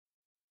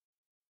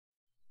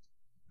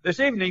This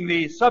evening,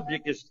 the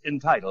subject is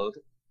entitled,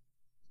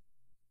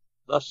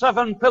 The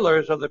Seven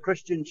Pillars of the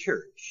Christian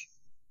Church.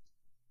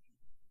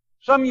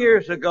 Some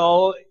years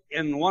ago,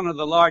 in one of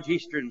the large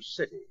eastern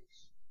cities,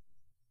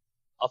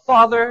 a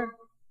father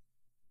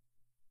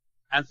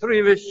and three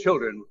of his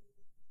children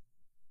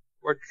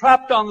were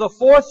trapped on the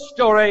fourth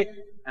story,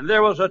 and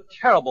there was a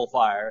terrible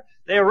fire.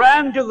 They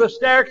ran to the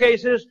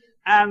staircases,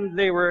 and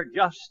they were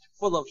just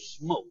full of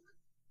smoke.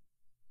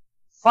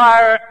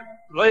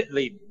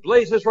 The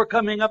blazes were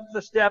coming up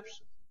the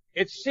steps.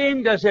 It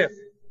seemed as if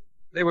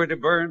they were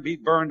to be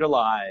burned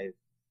alive.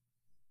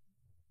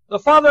 The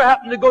father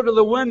happened to go to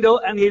the window,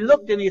 and he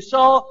looked and he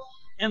saw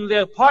in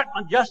the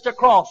apartment just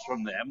across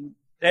from them,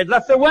 they had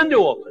left their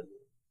window open.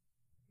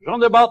 It was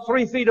only about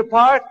 3 feet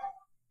apart,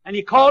 and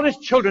he called his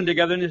children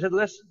together and he said,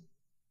 "Listen,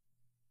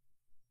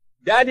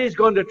 Daddy's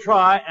going to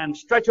try and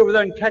stretch over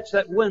there and catch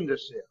that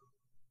windowsill.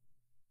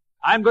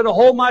 I'm going to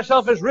hold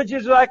myself as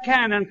rigid as I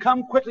can and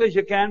come quickly as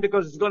you can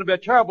because it's going to be a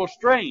terrible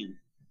strain.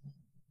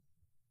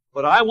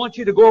 But I want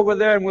you to go over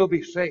there and we'll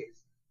be safe."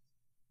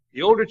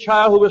 The older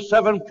child, who was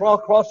 7,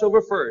 crossed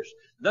over first.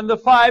 Then the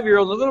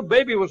 5-year-old, the little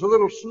baby was a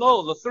little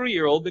slow, the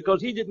 3-year-old,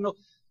 because he didn't know.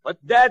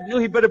 But Dad knew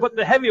he better put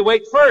the heavy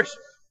weight first.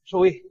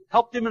 So he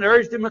helped him and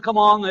urged him to come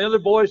on. The other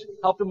boys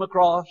helped him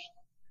across.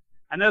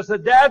 And as the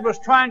dad was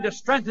trying to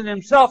strengthen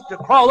himself to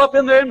crawl up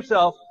in there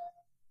himself,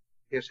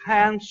 his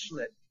hand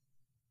slipped.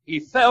 He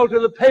fell to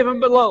the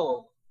pavement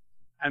below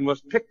and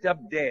was picked up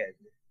dead.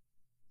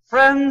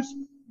 Friends,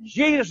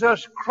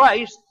 Jesus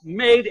Christ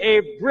made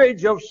a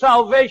bridge of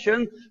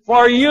salvation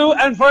for you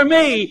and for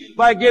me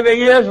by giving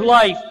His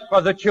life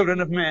for the children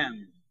of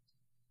men.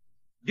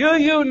 Do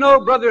you know,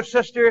 brother,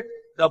 sister,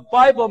 the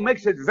Bible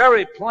makes it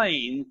very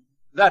plain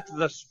that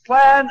the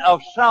plan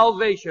of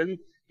salvation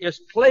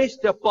is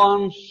placed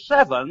upon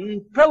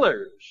 7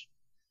 pillars.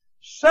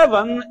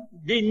 7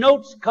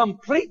 denotes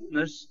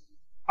completeness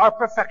or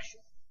perfection.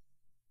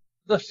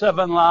 The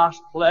 7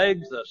 last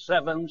plagues, the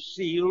 7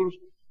 seals,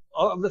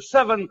 the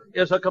 7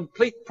 is a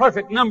complete,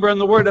 perfect number in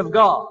the Word of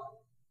God.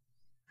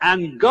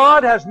 And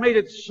God has made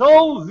it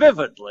so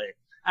vividly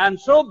and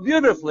so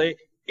beautifully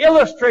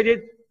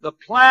illustrated the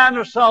plan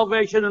of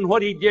salvation and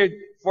what He did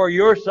for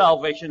your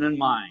salvation and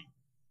mine.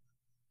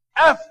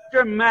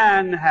 After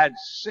man had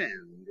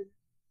sinned,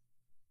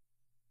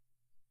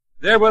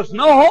 there was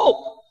no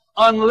hope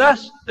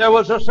unless there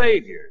was a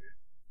Savior.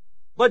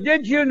 But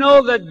did you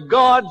know that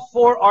God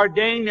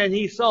foreordained and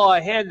He saw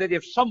ahead that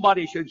if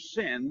somebody should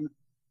sin,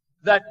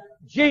 that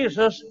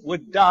Jesus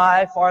would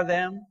die for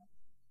them?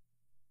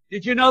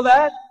 Did you know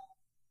that?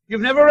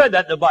 You've never read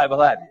that in the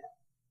Bible, have you?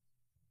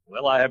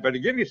 Well, I had better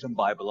give you some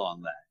Bible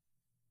on that.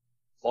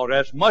 For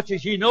as much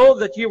as ye know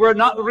that ye were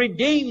not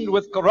redeemed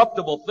with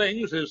corruptible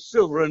things as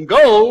silver and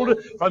gold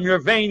from your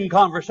vain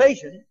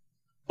conversation,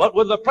 but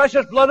with the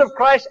precious blood of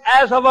Christ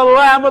as of a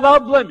lamb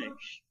without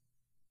blemish,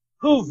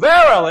 who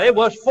verily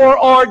was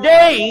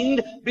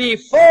foreordained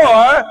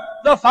before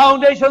the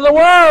foundation of the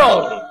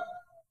world.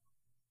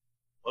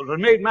 Well, it was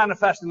made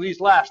manifest in these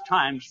last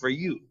times for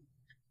you.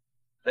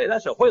 Hey,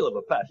 that's a whale of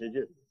a passage,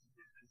 isn't it?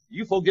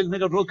 You folk didn't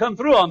think it will come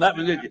through on that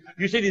one, did you?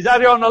 You see, he's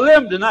out here on a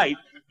limb tonight.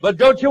 But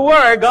don't you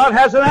worry, God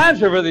has an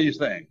answer for these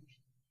things.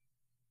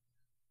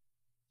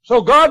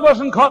 So God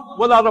wasn't caught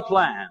without a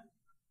plan.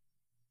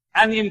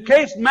 And in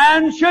case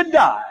man should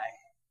die,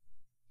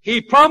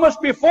 He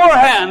promised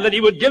beforehand that He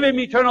would give him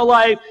eternal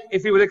life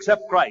if he would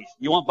accept Christ.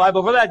 You want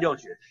Bible for that,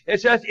 don't you? It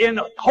says, in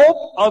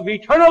hope of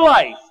eternal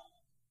life,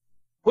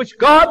 which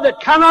God that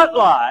cannot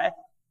lie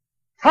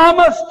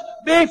promised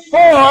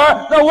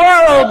before the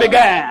world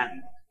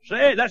began.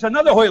 Say, that's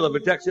another whale of a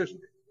text, isn't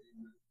it?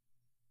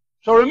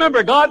 So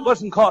remember, God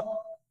wasn't caught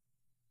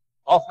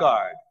off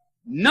guard.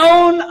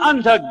 Known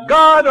unto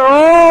God are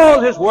all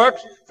His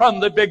works from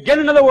the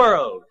beginning of the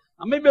world.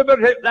 Now maybe I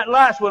better that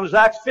last one was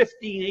Acts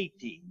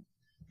 15:18.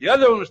 The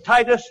other one was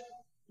Titus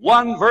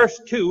 1 verse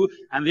 2,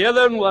 and the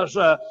other one was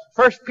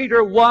 1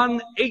 Peter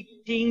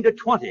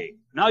 1:18-20.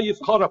 Now you've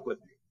caught up with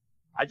me.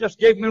 I just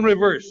gave them in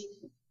reverse.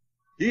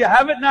 Do you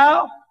have it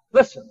now?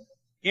 Listen.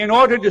 In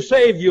order to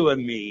save you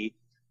and me,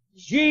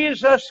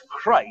 Jesus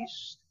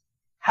Christ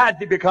had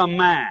to become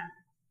man.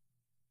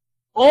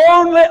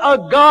 Only a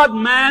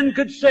God-man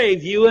could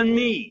save you and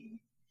me.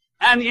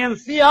 And in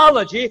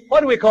theology,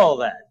 what do we call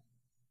that?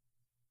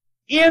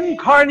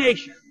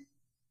 Incarnation.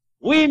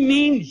 We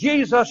mean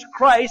Jesus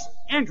Christ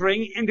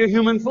entering into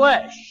human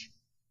flesh.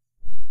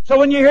 So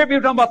when you hear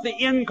people talking about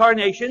the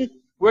incarnation,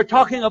 we're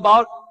talking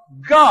about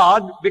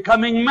God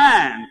becoming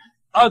man.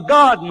 A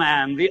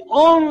God-man. The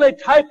only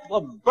type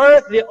of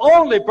birth, the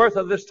only birth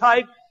of this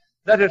type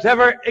that has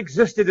ever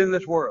existed in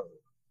this world.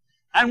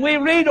 And we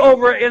read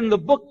over in the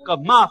book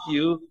of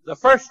Matthew, the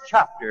 1st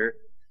chapter,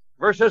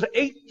 verses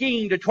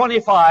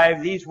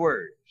 18-25, these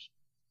words.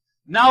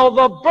 Now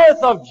the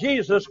birth of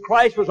Jesus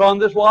Christ was on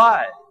this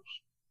wise.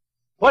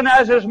 When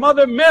as His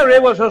mother Mary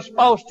was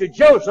espoused to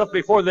Joseph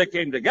before they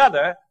came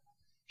together,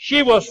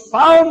 she was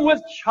found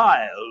with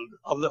child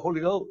of the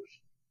Holy Ghost.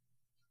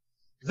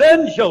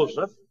 Then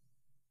Joseph,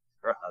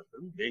 her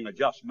husband, being a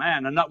just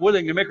man and not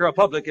willing to make her a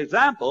public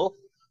example,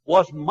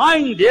 was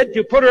minded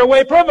to put her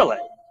away privily.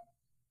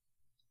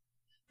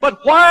 But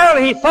while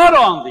he thought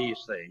on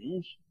these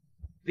things,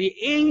 the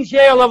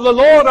angel of the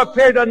Lord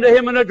appeared unto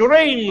him in a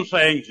dream,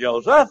 saying,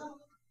 Joseph,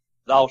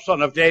 thou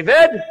son of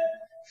David,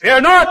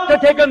 fear not to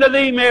take unto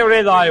thee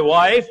Mary thy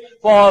wife,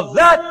 for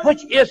that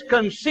which is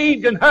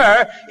conceived in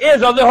her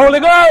is of the Holy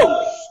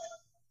Ghost.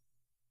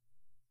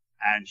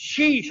 And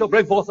she shall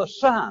bring forth a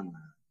son,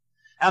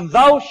 and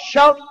thou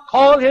shalt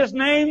call his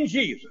name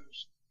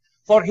Jesus,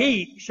 for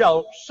he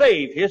shall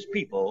save his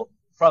people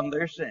from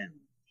their sins.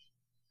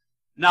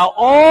 Now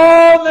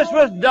all this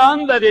was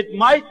done that it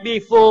might be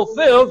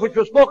fulfilled, which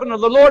was spoken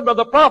of the Lord by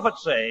the prophet,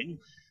 saying,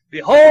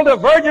 Behold, a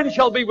virgin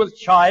shall be with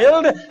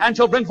child, and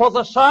shall bring forth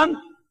a son,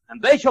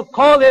 and they shall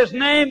call his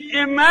name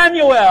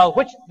Emmanuel,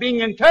 which being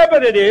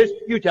interpreted is,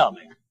 you tell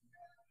me,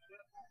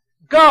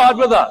 God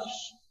with us.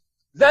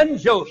 Then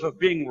Joseph,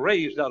 being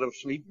raised out of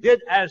sleep,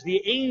 did as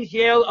the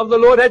angel of the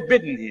Lord had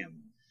bidden him,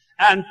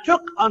 and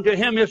took unto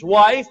him his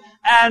wife,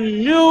 and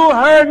knew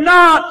her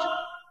not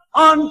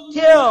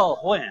until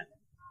when?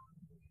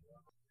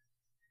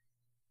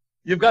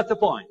 You've got the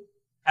point.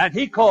 And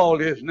he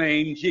called his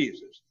name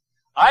Jesus.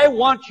 I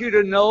want you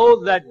to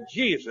know that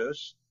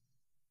Jesus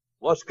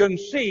was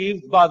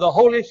conceived by the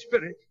Holy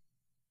Spirit.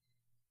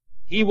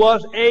 He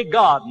was a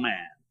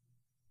God-man.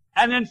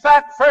 And in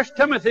fact, 1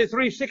 Timothy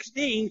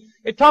 3:16,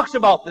 it talks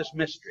about this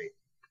mystery.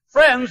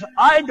 Friends,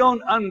 I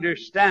don't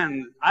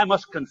understand, I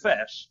must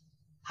confess,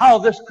 how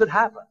this could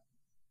happen.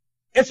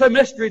 It's a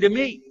mystery to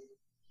me.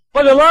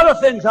 But a lot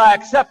of things I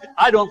accept,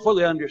 I don't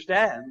fully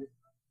understand.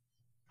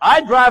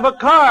 I drive a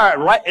car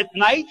right at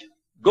night,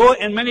 go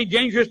in many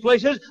dangerous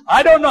places.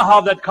 I don't know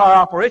how that car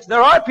operates.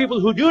 There are people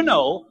who do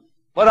know,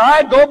 but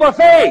I go by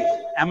faith.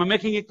 Am I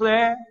making it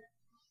clear?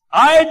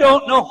 I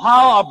don't know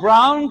how a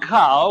brown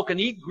cow can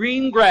eat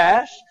green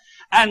grass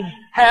and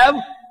have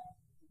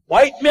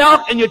white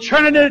milk and you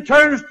turn it and it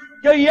turns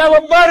to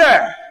yellow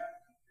butter.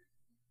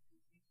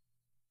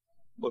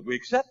 But we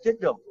accept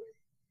it, don't we?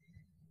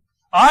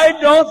 I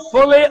don't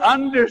fully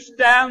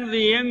understand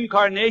the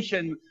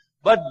incarnation,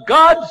 but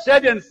God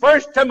said in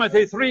 1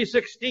 Timothy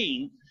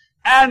 3:16,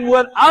 and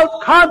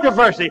without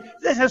controversy,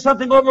 this is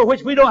something over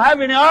which we don't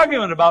have any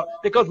argument about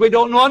because we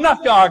don't know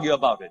enough to argue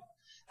about it.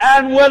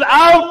 And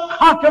without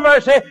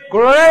controversy,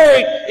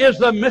 great is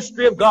the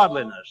mystery of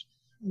godliness.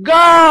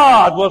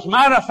 God was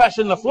manifest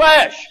in the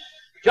flesh,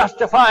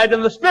 justified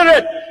in the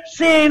Spirit,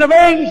 seen of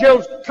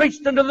angels,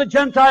 preached unto the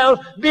Gentiles,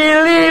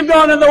 believed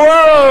on in the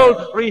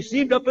world,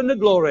 received up into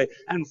glory.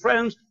 And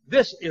friends,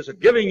 this is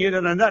giving it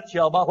in a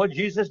nutshell about what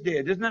Jesus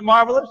did. Isn't it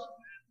marvelous?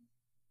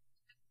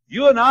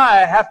 You and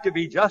I have to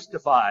be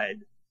justified,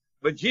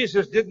 but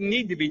Jesus didn't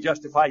need to be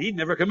justified. He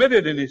never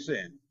committed any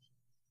sin.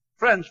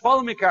 Friends,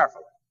 follow me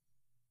carefully.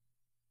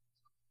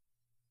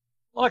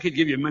 Well, I could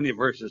give you many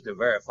verses to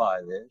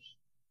verify this.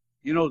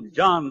 You know,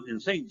 in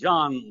St.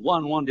 John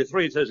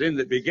 1:1-3, it says, in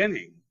the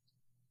beginning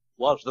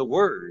was the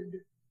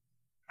Word,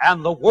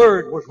 and the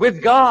Word was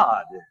with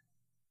God.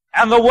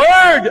 And the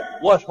Word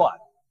was what?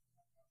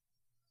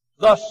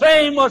 The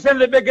same was in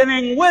the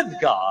beginning with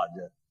God.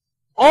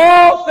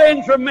 All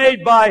things were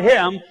made by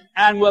Him,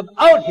 and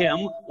without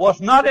Him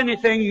was not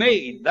anything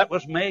made that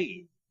was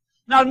made.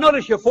 Now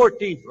notice your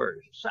 14th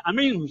verse. I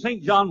mean from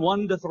St. John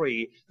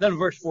 1-3, then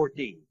verse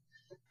 14.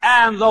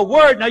 And the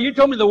Word, now you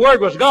told me the Word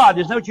was God,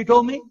 isn't that what you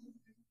told me?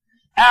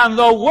 And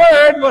the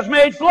Word was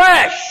made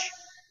flesh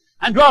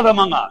and dwelt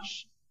among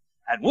us.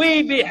 And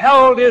we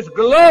beheld His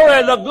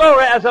glory, the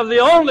glory as of the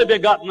only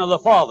begotten of the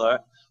Father,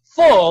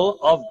 full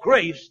of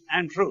grace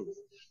and truth.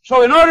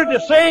 So in order to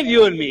save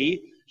you and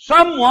me,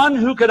 someone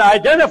who could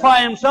identify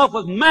himself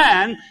with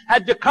man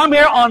had to come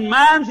here on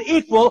man's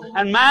equal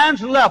and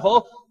man's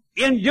level,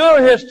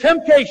 endure his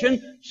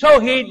temptation, so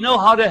he'd know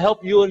how to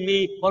help you and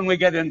me when we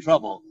get in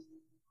trouble.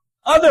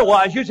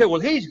 Otherwise, you say, well,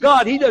 He's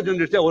God. He doesn't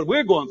understand what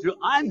we're going through.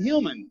 I'm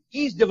human.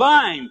 He's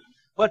divine.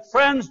 But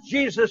friends,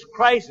 Jesus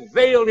Christ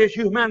veiled His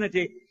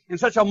humanity in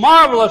such a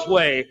marvelous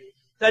way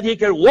that He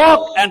could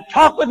walk and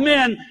talk with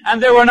men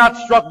and they were not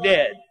struck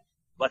dead.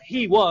 But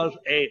He was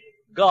a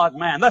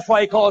God-man. That's why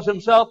He calls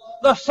Himself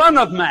the Son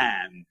of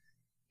Man.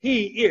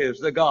 He is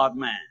the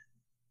God-man.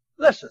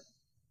 Listen,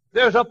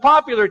 there's a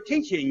popular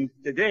teaching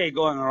today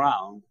going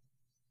around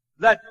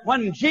that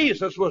when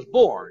Jesus was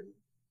born,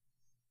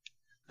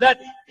 that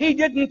He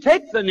didn't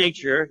take the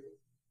nature,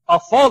 a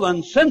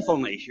fallen, sinful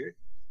nature,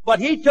 but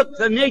He took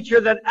the nature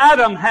that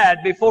Adam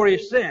had before he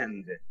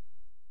sinned.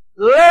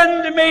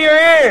 Lend me your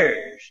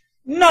ears.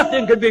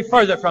 Nothing could be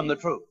further from the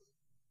truth.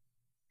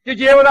 Did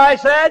you hear what I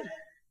said?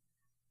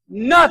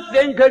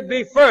 Nothing could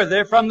be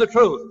further from the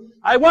truth.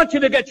 I want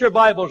you to get your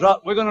Bibles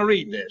up. We're going to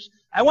read this.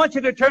 I want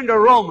you to turn to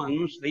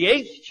Romans, the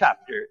 8th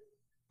chapter,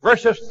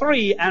 verses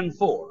 3 and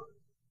 4.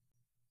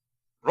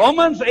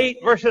 Romans 8,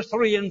 verses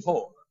 3 and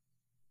 4.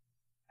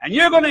 And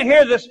you're going to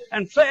hear this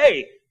and say,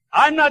 hey,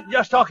 I'm not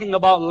just talking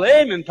about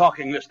laymen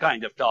talking this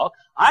kind of talk.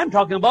 I'm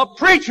talking about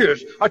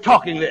preachers are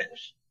talking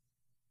this.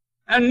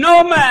 And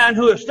no man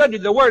who has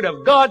studied the Word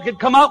of God could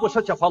come out with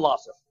such a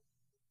philosophy.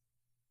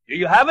 Do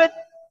you have it?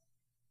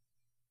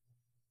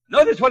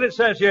 Notice what it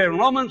says here in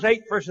Romans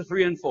 8, verses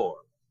 3 and 4.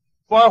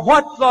 For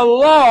what the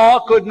law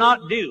could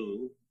not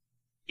do,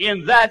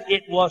 in that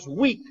it was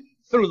weak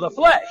through the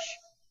flesh.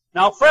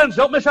 Now, friends,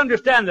 don't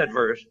misunderstand that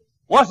verse.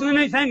 Wasn't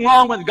anything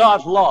wrong with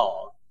God's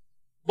law.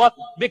 But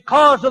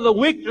because of the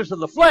weakness of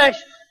the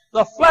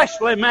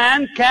fleshly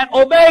man can't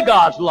obey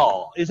God's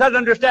law. Is that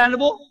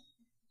understandable?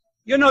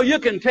 You know, you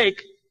can take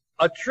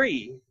a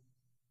tree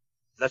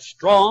that's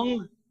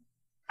strong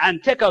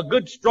and take a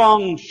good,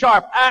 strong,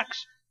 sharp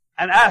axe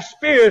and ask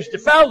spears to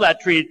fell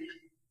that tree.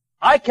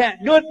 I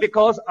can't do it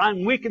because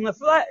I'm weak in the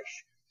flesh.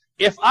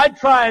 If I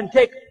try and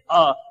take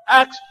an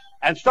axe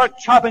and start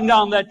chopping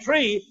down that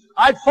tree,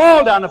 I'd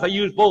fall down if I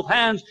used both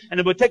hands, and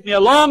it would take me a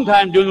long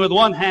time doing it with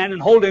one hand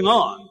and holding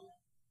on.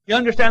 You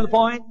understand the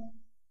point?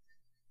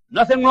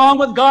 Nothing wrong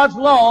with God's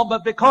law,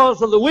 but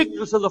because of the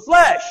weakness of the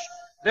flesh,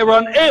 they were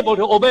unable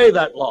to obey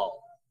that law.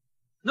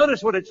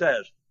 Notice what it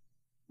says.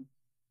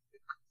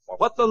 For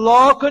what the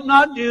law could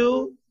not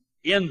do,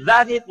 in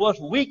that it was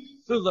weak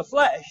through the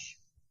flesh,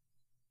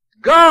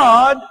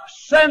 God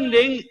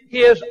sending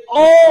His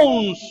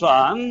own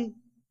Son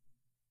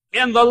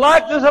in the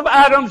likeness of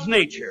Adam's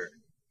nature.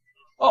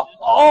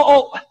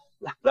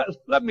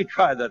 Let me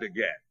try that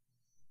again.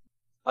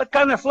 What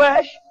kind of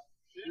flesh?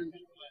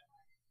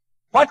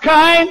 What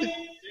kind?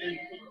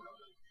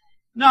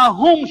 Now,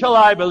 whom shall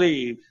I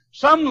believe?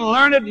 Some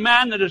learned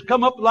man that has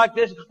come up like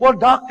this. Well,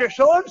 Dr.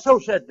 So-and-so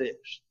said this.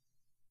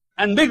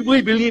 And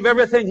we believe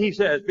everything he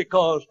says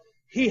because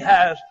he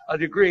has a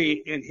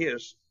degree in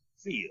his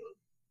field.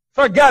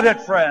 Forget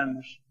it,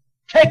 friends.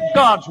 Take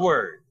God's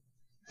word.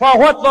 For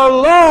what the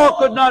law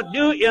could not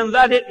do, in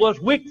that it was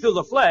weak through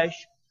the flesh,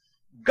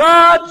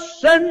 God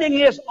sending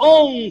His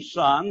own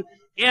Son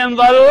in the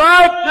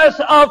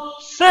likeness of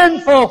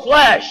sinful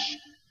flesh,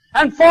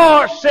 and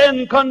for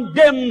sin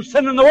condemns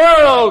sin in the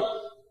world,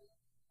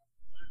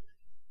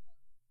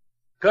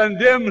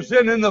 condemns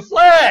sin in the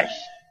flesh.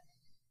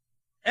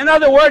 In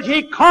other words,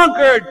 He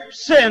conquered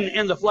sin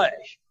in the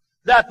flesh,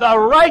 that the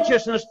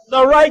righteousness,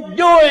 the right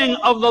doing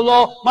of the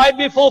law might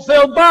be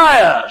fulfilled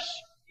by us.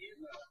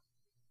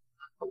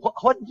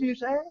 What did you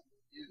say?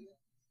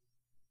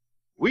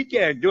 We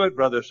can't do it,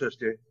 brother,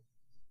 sister.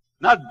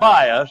 Not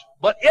by us,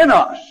 but in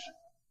us.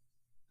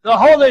 The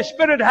Holy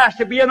Spirit has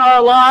to be in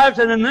our lives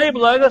and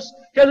enable us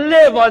to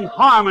live in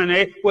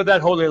harmony with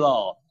that holy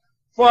law.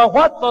 For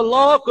what the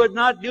law could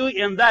not do,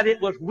 in that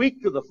it was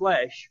weak to the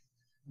flesh,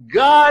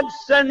 God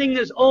sending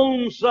His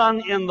own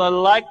Son in the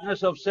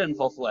likeness of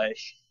sinful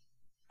flesh,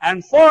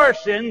 and for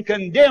sin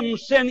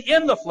condemns sin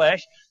in the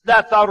flesh,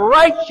 that the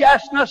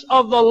righteousness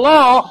of the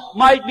law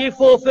might be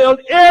fulfilled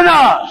in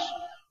us,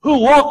 who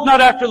walk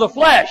not after the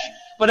flesh,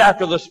 but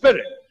after the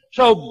Spirit.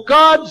 So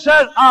God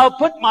says, I'll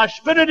put my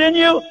Spirit in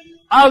you,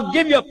 I'll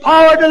give you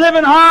power to live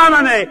in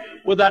harmony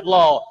with that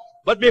law.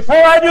 But before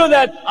I do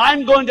that,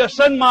 I'm going to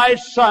send my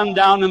Son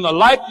down in the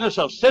likeness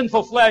of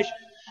sinful flesh,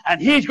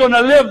 and He's going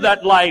to live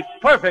that life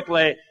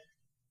perfectly.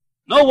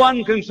 No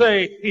one can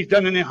say He's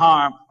done any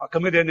harm or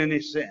committed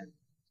any sin.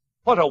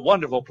 What a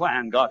wonderful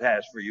plan God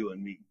has for you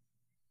and me.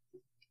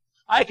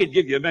 I could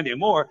give you many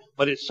more,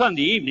 but it's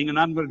Sunday evening and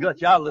I'm going to let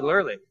you out a little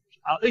early.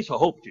 At least I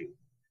hope to.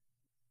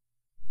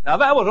 Now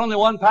that was only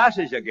one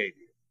passage I gave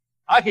you.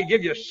 I could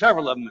give you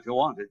several of them if you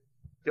wanted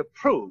to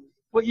prove.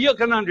 But you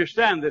can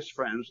understand this,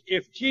 friends,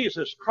 if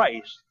Jesus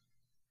Christ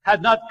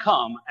had not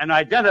come and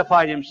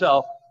identified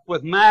Himself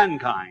with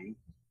mankind,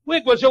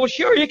 we would say, well,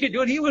 sure, He could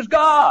do it. He was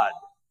God.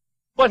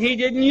 But He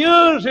didn't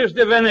use His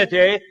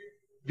divinity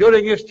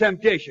during His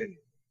temptation.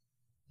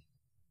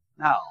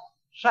 Now,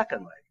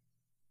 secondly,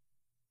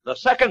 the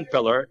second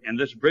pillar in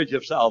this bridge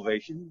of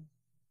salvation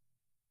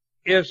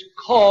is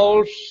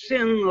called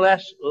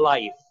sinless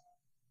life.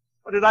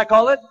 What did I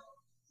call it?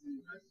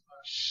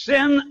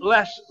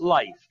 Sinless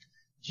life.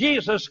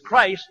 Jesus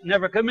Christ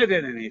never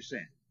committed any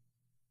sin.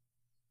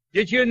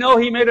 Did you know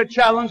He made a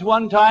challenge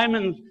one time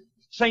in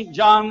St.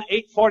 John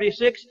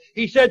 8:46?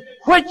 He said,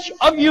 which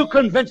of you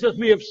convinces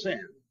me of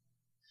sin?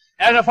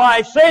 And if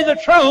I say the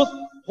truth,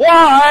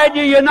 why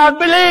do you not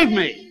believe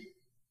me?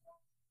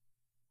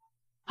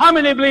 How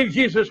many believe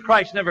Jesus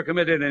Christ never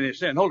committed any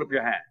sin? Hold up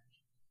your hands.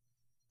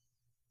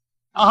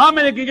 Now, how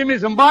many can give me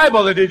some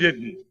Bible that He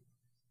didn't?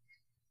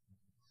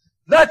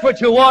 That's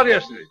what you want,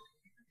 isn't it?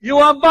 You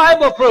want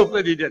Bible proof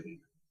that He didn't.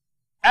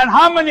 And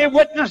how many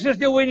witnesses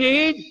do we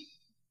need?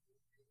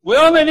 We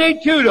only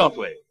need 2, don't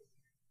we?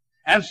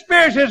 And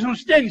Spears isn't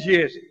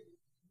stingy, is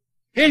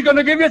he? He's going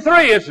to give you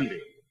 3, isn't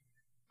he?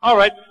 All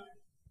right.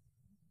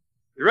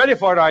 You ready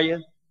for it, are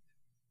you?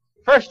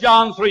 1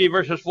 John 3,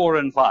 verses 4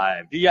 and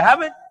 5. Do you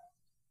have it?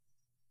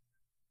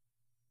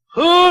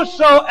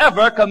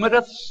 Whosoever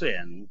committeth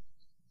sin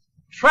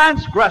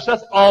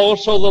transgresseth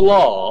also the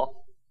law,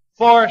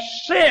 for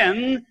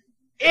sin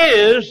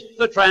is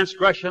the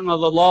transgression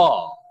of the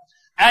law.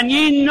 And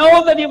ye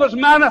know that He was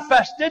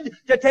manifested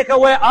to take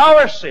away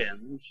our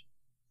sins.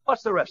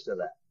 What's the rest of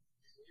that?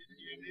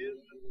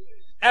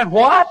 And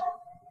what?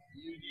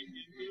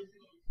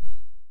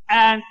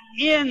 And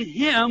in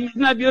Him,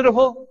 isn't that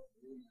beautiful?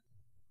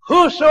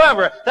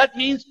 Whosoever. That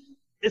means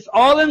It's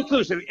all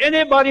inclusive.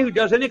 Anybody who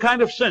does any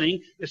kind of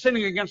sinning is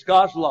sinning against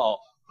God's law.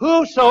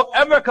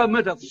 Whosoever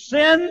committeth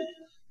sin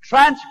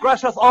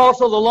transgresseth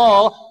also the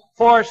law,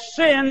 for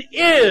sin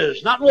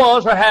is, not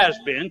was or has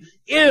been,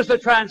 is the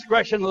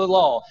transgression of the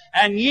law.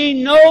 And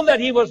ye know that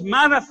he was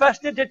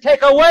manifested to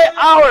take away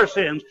our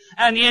sins,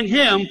 and in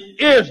him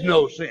is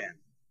no sin.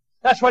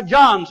 That's what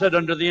John said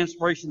under the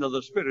inspiration of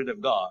the Spirit of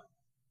God.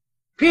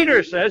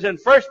 Peter says in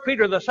 1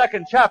 Peter, the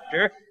 2nd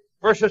chapter,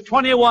 verses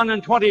 21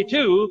 and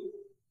 22,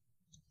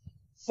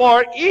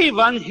 for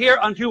even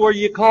hereunto were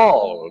ye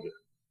called,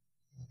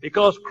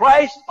 because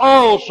Christ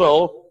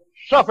also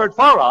suffered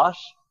for us,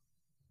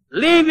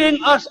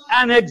 leaving us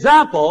an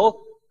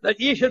example that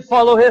ye should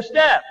follow his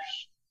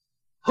steps.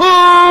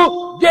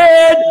 Who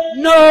did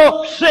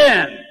no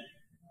sin?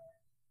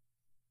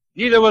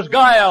 Neither was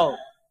guile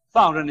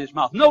found in his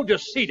mouth. No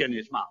deceit in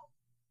his mouth.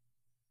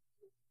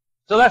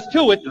 So that's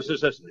two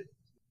witnesses, isn't it?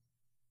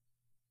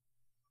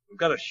 We've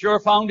got a sure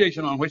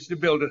foundation on which to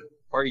build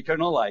for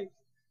eternal life.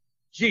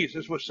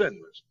 Jesus was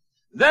sinless.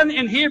 Then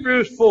in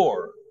Hebrews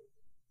 4,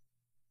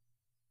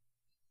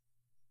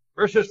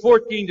 verses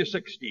 14 to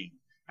 16.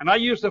 And I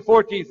use the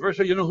 14th verse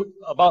so you know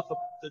about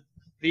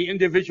the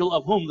individual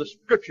of whom the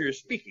Scripture is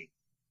speaking.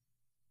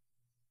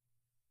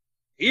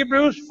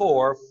 Hebrews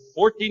 4,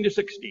 14 to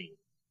 16.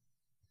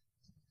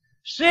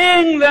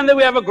 Seeing then that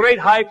we have a great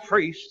high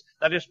priest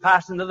that is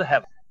passed into the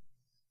heaven.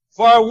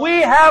 For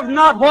we have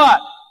not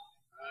what?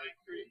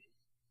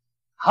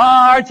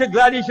 Aren't you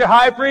glad he's your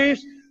high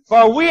priest?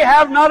 For we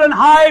have not an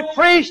high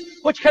priest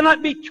which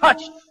cannot be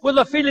touched with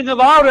the feeling of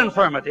our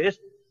infirmities,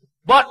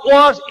 but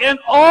was in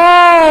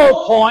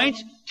all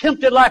points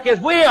tempted like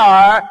as we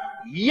are,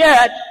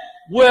 yet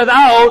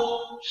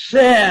without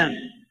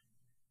sin.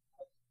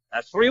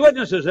 That's three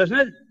witnesses, isn't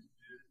it?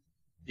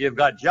 You've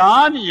got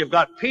John, and you've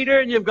got Peter,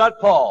 and you've got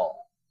Paul.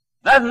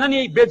 And then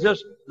he bids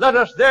us, let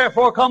us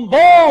therefore come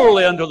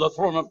boldly unto the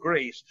throne of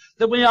grace,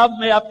 that we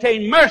may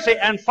obtain mercy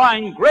and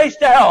find grace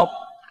to help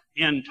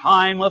in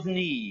time of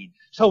need.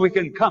 So we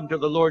can come to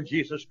the Lord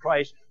Jesus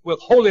Christ with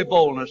holy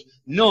boldness,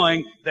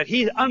 knowing that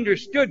he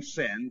understood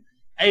sin,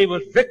 and he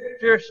was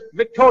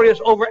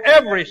victorious over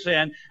every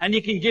sin, and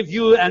he can give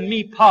you and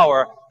me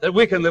power that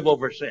we can live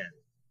over sin,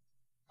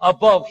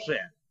 above sin.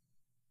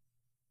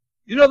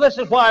 You know, this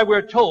is why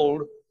we're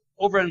told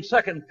over in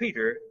 2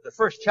 Peter, the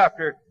 1st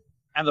chapter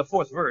and the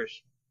 4th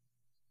verse,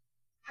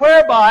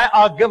 whereby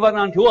are given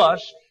unto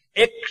us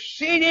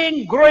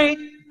exceeding great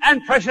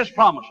and precious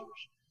promises,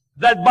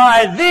 that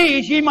by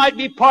these ye might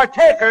be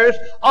partakers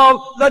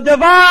of the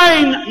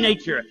divine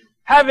nature,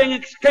 having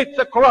escaped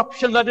the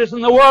corruption that is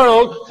in the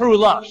world through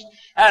lust.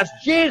 As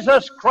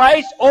Jesus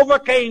Christ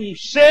overcame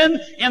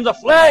sin in the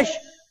flesh,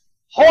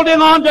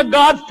 holding on to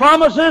God's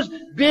promises,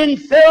 being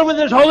filled with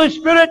his Holy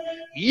Spirit,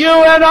 you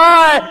and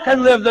I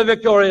can live the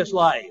victorious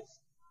life.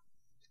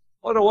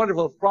 What a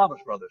wonderful promise,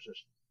 brothers and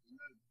sisters.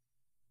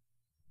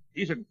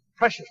 These are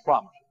precious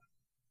promises.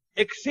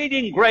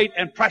 Exceeding great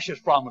and precious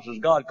promises,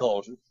 God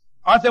calls it.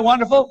 Aren't they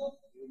wonderful?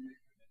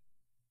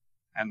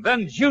 And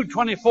then Jude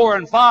 24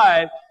 and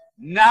 5,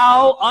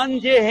 now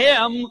unto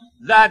him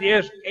that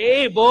is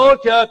able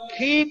to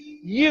keep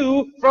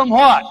you from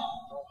what?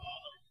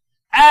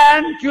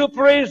 And to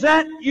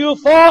present you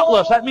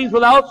faultless. That means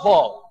without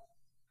fault.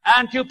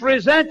 And to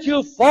present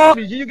you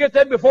faultless. Did you get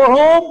that before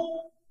whom?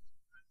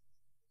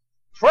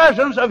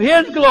 Presence of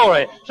his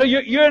glory. So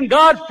you're in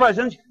God's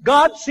presence.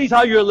 God sees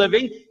how you're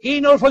living. He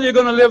knows whether you're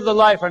going to live the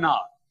life or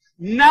not.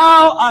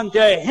 Now unto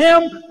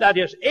him that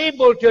is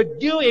able to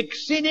do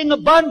exceeding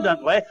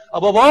abundantly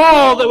above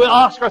all that we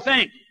ask or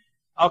think,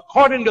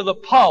 according to the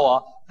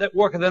power that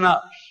worketh in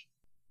us.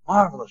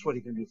 Marvelous what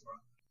he can do for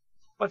us.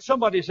 But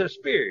somebody says,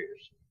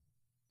 Spears,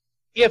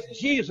 if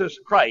Jesus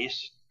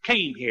Christ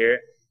came here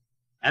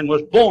and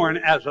was born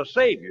as a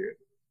Savior,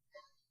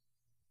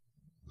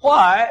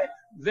 why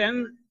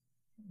then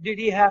did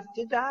he have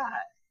to die?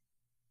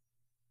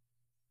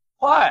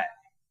 Why?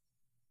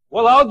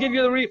 Well, I'll give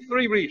you the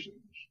three reasons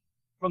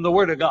from the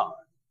Word of God.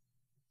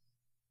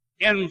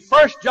 In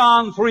 1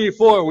 John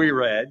 3:4 we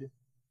read,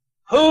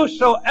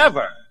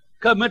 whosoever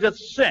committeth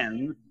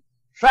sin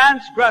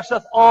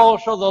transgresseth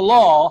also the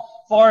law,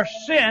 for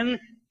sin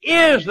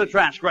is the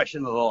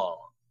transgression of the law.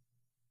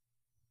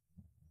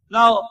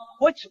 Now,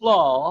 which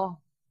law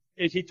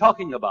is he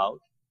talking about?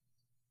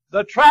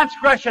 The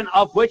transgression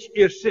of which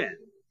is sin.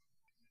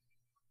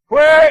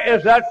 Where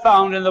is that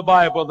found in the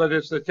Bible that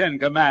it's the Ten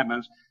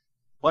Commandments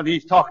when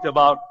he's talked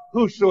about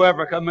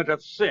whosoever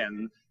committeth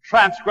sin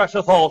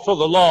transgresseth also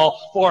the law,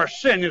 for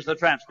sin is the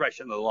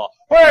transgression of the law?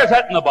 Where is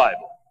that in the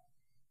Bible?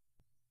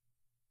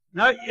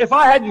 Now, if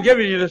I hadn't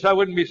given you this, I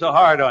wouldn't be so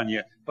hard on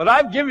you. But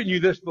I've given you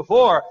this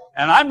before,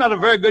 and I'm not a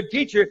very good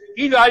teacher.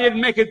 Either I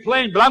didn't make it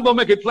plain, but I'm going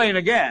to make it plain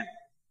again.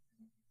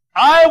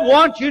 I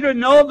want you to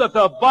know that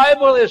the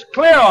Bible is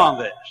clear on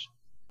this.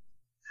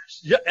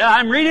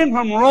 I'm reading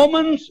from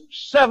Romans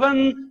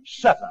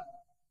 7:7.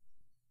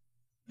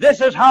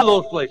 This is how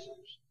those places.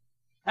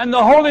 And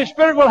the Holy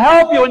Spirit will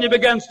help you when you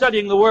begin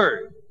studying the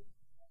Word.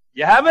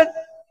 You have it?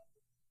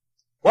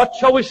 What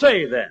shall we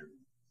say then?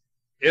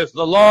 Is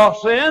the law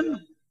sin?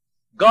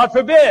 God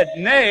forbid.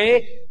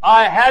 Nay,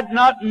 I had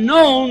not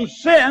known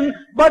sin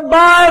but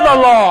by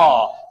the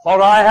law.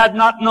 For I had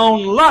not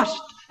known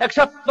lust,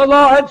 except the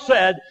law had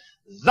said,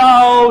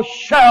 thou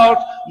shalt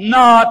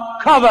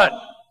not covet.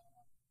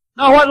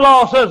 Now what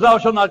law says thou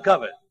shalt not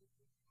covet?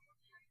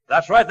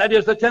 That's right, that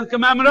is the 10th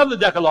commandment of the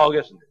Decalogue,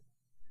 isn't it?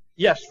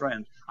 Yes,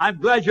 friends.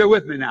 I'm glad you're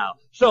with me now.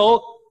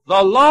 So,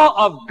 the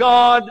law of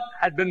God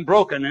had been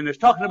broken, and it's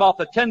talking about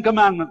the 10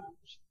 commandments.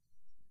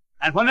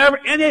 And whenever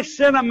any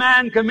sin a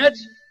man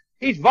commits,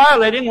 he's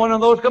violating one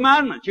of those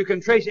commandments. You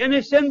can trace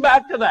any sin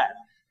back to that.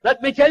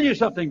 Let me tell you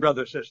something,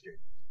 brother, sister.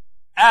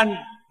 And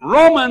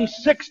Romans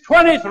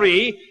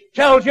 6:23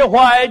 tells you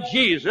why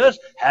Jesus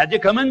had to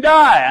come and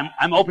die.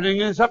 I'm opening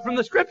this up from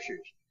the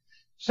Scriptures.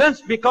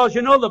 Because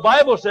you know the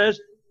Bible says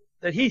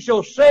that He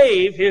shall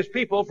save His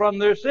people from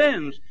their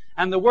sins.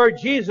 And the word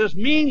Jesus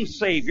means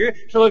Savior.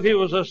 So if He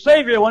was a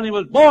Savior when He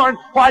was born,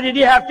 why did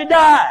He have to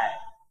die?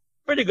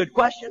 Pretty good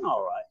question,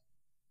 all right.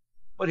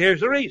 But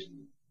here's the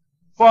reason.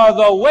 For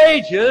the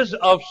wages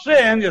of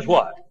sin is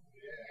what?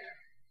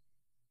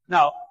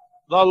 Now,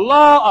 the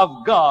law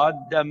of God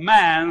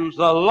demands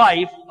the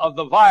life of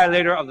the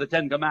violator of the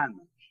 10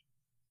 commandments.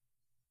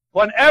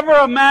 Whenever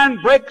a man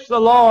breaks the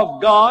law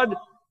of God,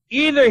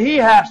 either he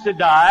has to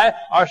die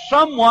or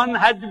someone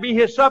had to be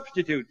his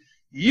substitute.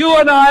 You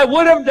and I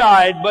would have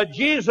died, but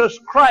Jesus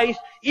Christ,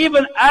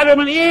 even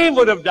Adam and Eve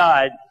would have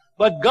died.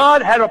 But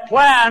God had a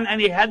plan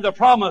and He had the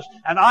promise,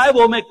 and I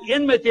will make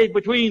enmity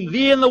between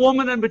thee and the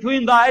woman and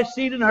between thy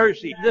seed and her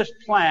seed. This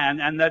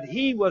plan, and that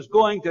He was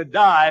going to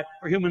die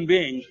for human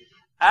beings.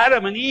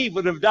 Adam and Eve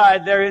would have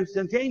died there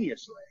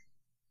instantaneously.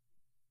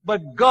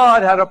 But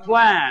God had a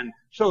plan.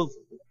 So,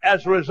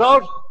 as a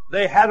result,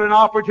 they had an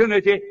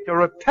opportunity to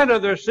repent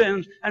of their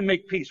sins and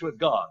make peace with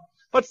God.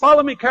 But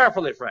follow me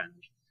carefully, friends.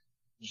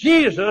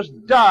 Jesus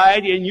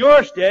died in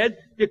your stead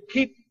to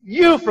keep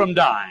you from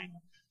dying.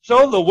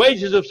 So the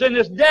wages of sin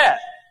is death.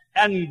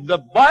 And the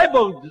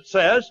Bible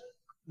says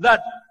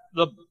that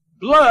the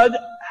blood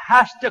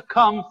has to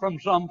come from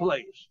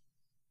someplace.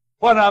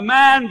 When a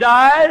man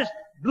dies,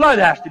 blood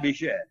has to be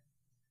shed.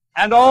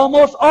 And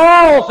almost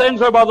all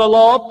things are by the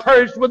law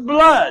purged with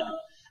blood.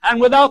 And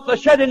without the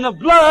shedding of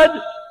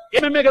blood,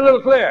 let me make it a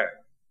little clearer.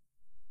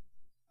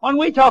 When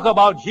we talk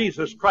about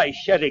Jesus Christ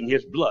shedding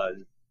His blood,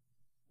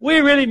 we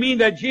really mean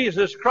that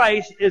Jesus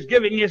Christ is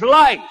giving His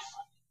life.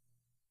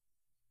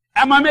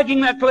 Am I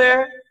making that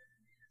clear?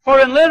 For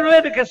in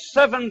Leviticus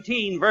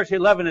 17, verse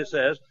 11, it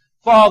says,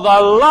 for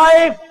the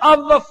life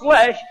of the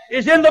flesh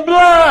is in the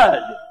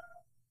blood.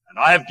 And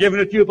I have given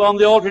it to you upon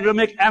the altar to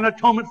make an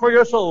atonement for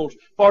your souls.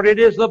 For it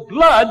is the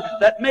blood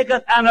that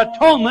maketh an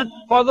atonement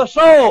for the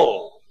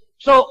soul.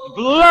 So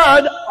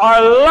blood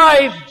or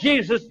life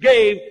Jesus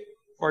gave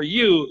for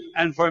you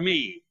and for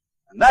me.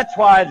 And that's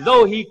why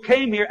though He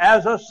came here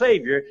as a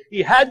Savior,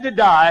 He had to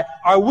die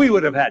or we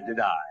would have had to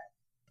die.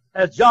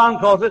 As John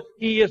calls it,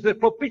 He is the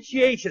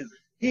propitiation.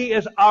 He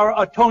is our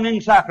atoning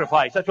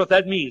sacrifice. That's what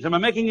that means. Am I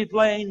making it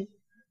plain?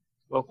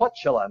 Well, what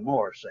shall I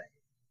more say?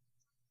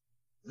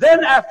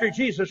 Then after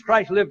Jesus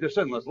Christ lived a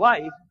sinless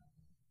life,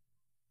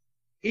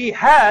 He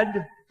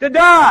had to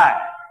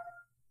die.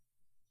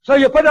 So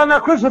you put on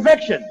a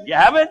crucifixion. You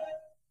have it?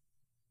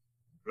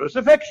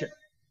 Crucifixion.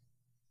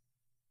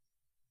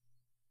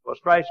 Was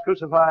Christ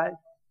crucified?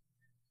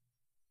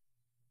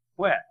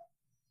 When?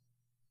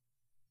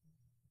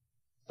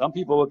 Some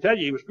people will tell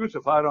you He was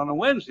crucified on a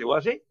Wednesday,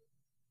 was He? I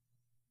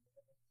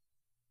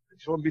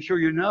just want to be sure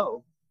you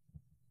know.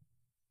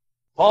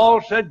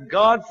 Paul said,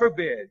 God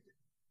forbid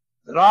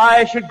that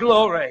I should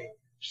glory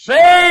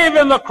save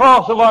in the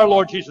cross of our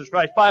Lord Jesus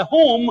Christ, by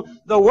whom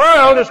the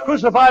world is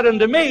crucified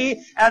unto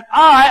me, and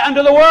I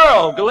unto the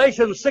world.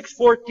 Galatians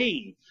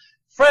 6:14.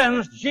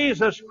 Friends,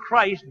 Jesus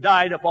Christ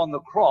died upon the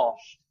cross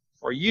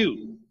for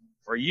you,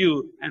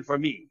 and for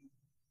me.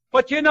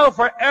 But you know,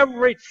 for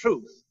every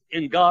truth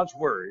in God's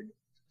Word,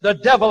 the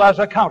devil has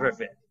a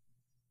counterfeit.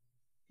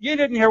 You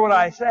didn't hear what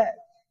I said.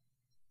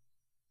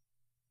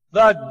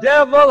 The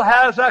devil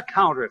has a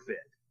counterfeit.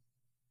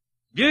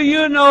 Do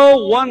you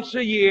know once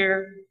a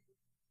year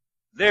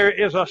there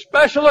is a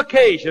special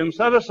occasion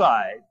set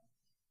aside,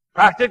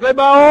 practically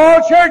by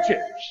all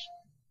churches,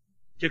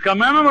 to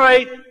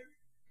commemorate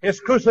His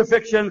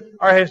crucifixion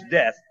or His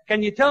death?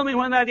 Can you tell me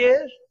when that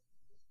is?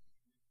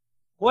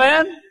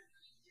 When?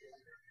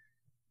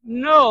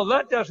 No,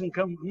 that doesn't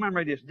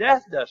commemorate His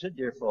death, does it,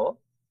 dear folk?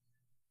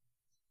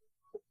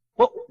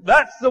 Well,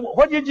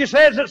 what did you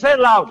say? Say it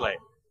loudly.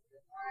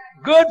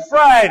 Good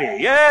Friday.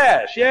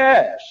 Yes,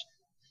 yes.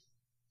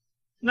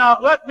 Now,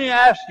 let me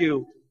ask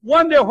you,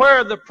 wonder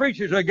where the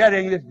preachers are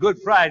getting this Good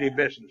Friday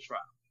business from.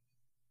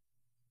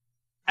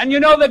 And you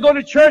know they go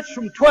to church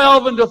from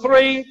 12 until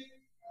 3.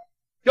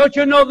 Don't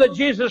you know that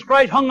Jesus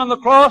Christ hung on the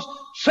cross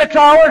 6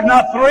 hours,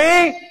 not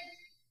 3?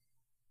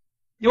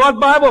 You want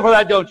Bible for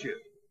that, don't you?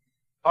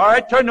 All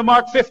right, turn to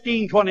Mark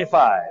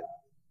 15:25.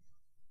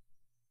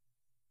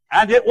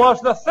 And it was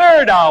the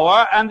 3rd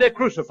hour, and they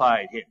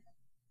crucified Him.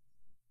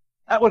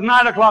 That was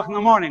 9 o'clock in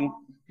the morning.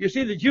 You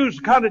see, the Jews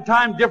counted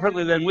time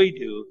differently than we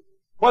do.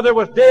 Whether it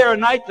was day or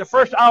night, the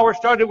first hour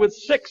started with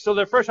 6, so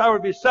the first hour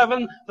would be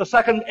 7, the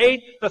second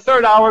 8, the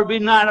third hour would be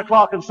 9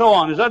 o'clock, and so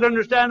on. Is that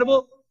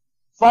understandable?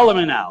 Follow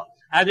me now.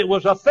 And it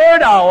was the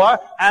third hour,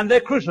 and they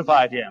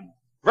crucified him.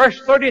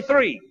 Verse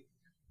 33.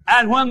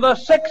 And when the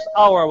 6th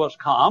hour was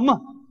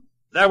come,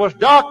 there was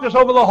darkness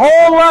over the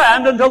whole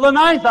land until the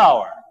 9th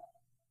hour.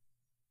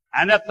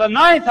 And at the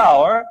 9th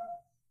hour,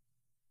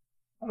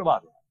 what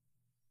about it?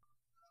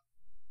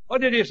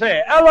 What did he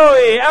say?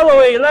 Eloi,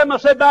 Eloi, lema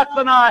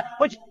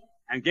sabachthani,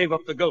 and gave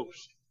up the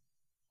ghost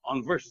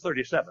on verse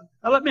 37.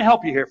 Now let me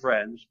help you here,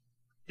 friends.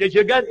 Did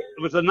you get,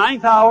 it was the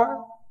 9th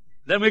hour,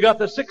 then we got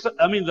the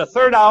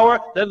 3rd hour,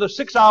 then the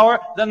 6th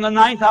hour, then the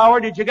 9th hour.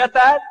 Did you get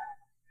that?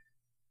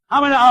 How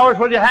many hours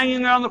were you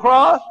hanging there on the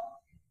cross?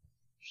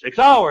 6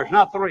 hours,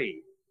 not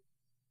 3.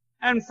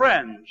 And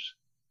friends,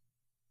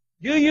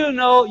 do you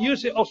know, you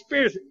say, oh,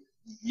 spirits,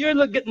 you're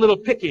getting a little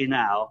picky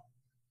now.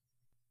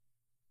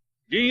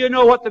 Do you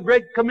know what the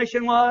Great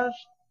Commission was?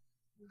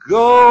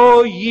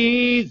 Go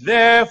ye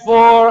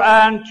therefore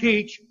and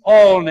teach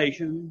all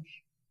nations.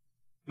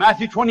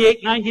 Matthew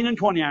 28, 19 and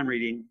 20 I'm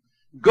reading.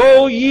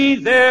 Go ye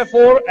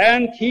therefore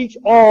and teach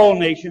all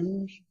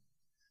nations,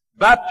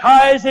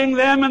 baptizing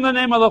them in the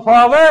name of the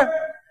Father,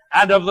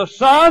 and of the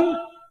Son,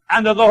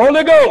 and of the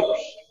Holy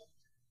Ghost,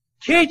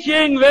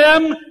 teaching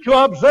them to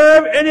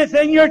observe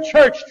anything your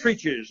church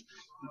teaches.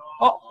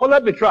 Oh, well,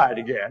 let me try it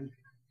again.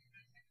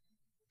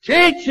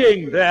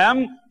 Teaching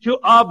them to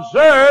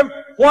observe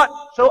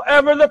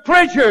whatsoever the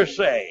preachers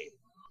say.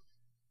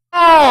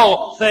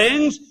 All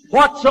things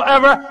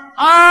whatsoever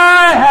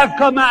I have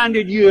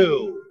commanded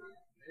you.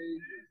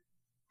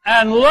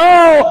 And lo,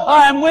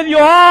 I am with you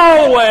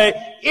always,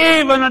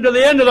 even unto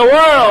the end of the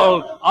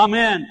world.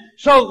 Amen.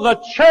 So the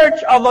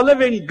church of the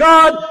living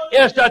God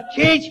is to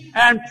teach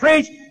and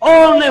preach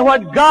only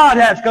what God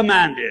has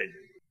commanded.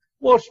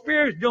 Well,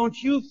 spirits, don't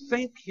you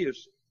think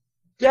his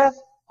death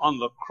on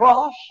the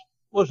cross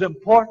was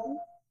important?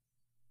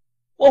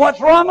 Well,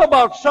 what's wrong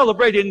about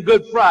celebrating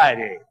Good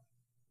Friday?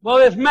 Well,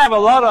 there's a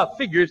lot of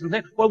figures and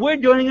things. Well, we're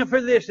doing it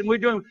for this and we're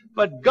doing it.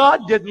 But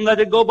God didn't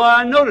let it go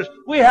by unnoticed.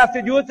 We have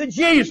to do it the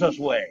Jesus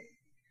way.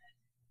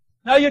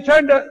 Now you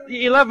turn to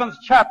the 11th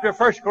chapter,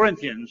 1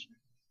 Corinthians,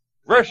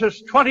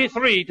 verses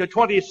 23 to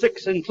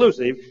 26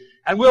 inclusive,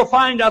 and we'll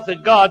find out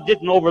that God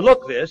didn't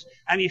overlook this,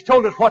 and He's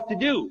told us what to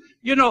do.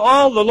 You know,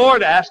 all the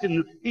Lord asked,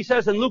 and He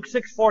says in Luke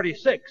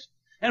 6:46,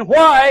 and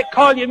why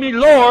call ye me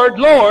Lord,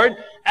 Lord,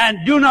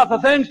 and do not the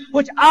things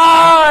which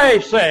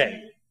I say?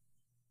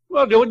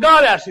 Well, do what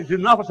God asks you to do,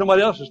 not what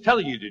somebody else is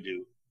telling you to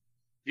do.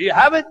 Do you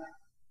have it?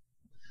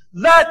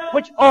 That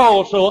which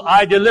also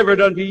I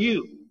delivered unto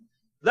you,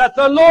 that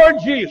the Lord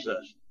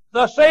Jesus,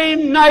 the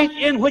same night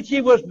in which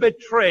He was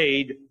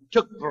betrayed,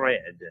 took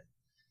bread.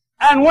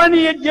 And when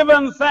He had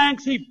given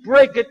thanks, He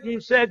brake it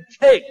and said,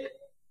 take,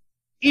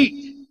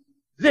 eat.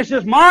 This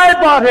is my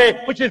body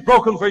which is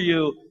broken for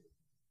you.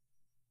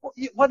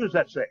 What does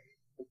that say?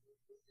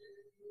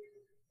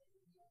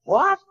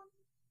 What?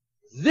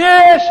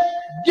 This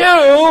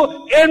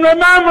do in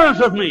remembrance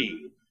of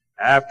me.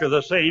 After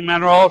the same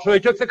manner also He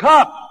took the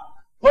cup,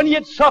 when He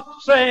had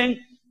supped, saying,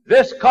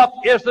 this cup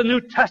is the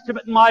New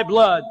Testament in my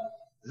blood.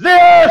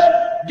 This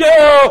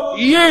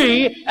do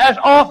ye as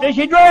oft as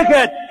ye drink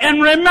it in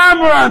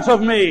remembrance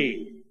of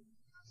me.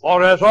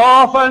 For as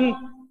often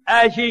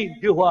as ye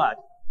do what?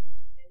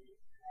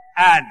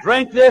 And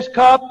drink this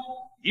cup,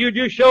 you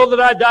do show that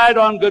I died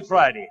on Good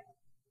Friday.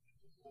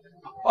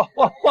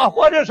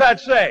 What does that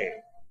say?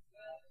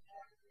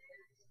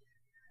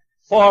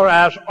 For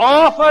as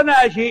often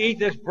as ye eat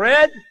this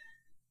bread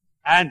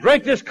and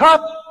drink this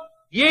cup,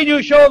 ye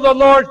do show the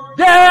Lord's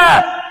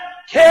death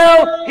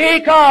till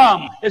He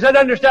come. Is that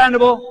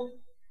understandable?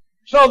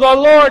 So the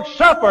Lord's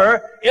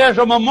Supper is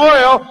a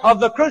memorial of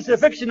the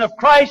crucifixion of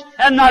Christ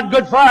and not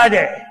Good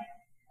Friday.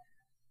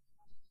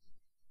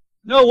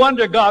 No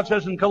wonder God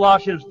says in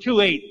Colossians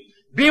 2:8,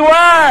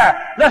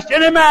 beware lest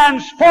any man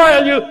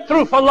spoil you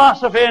through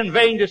philosophy and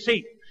vain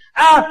deceit,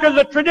 after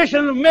the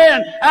tradition of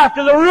men,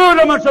 after the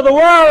rudiments of the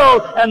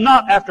world, and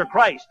not after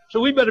Christ. So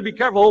we better be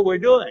careful what we're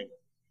doing.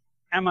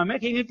 Am I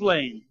making it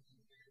plain?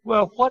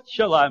 Well, what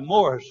shall I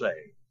more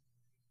say?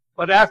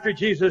 But after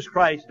Jesus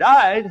Christ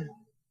died,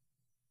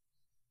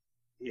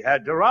 He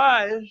had to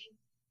rise.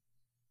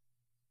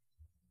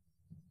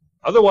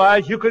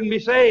 Otherwise, you couldn't be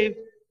saved.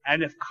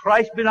 And if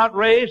Christ be not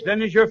raised,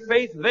 then is your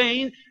faith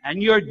vain,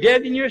 and you're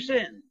dead in your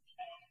sins.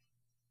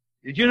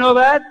 Did you know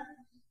that?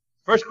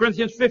 1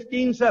 Corinthians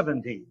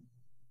 15:17.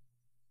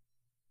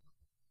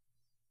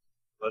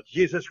 Was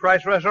Jesus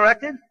Christ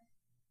resurrected?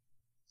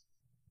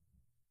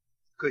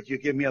 Could you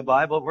give me a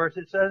Bible verse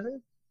that says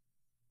it?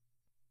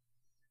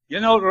 You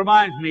know, it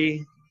reminds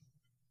me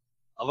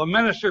of a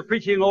minister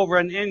preaching over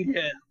in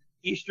India,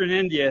 eastern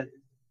India.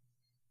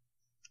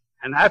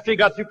 And after he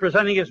got through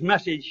presenting his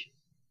message,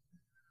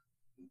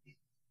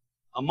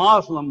 a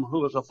Muslim who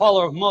was a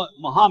follower of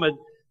Muhammad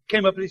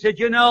came up and he said,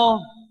 you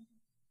know,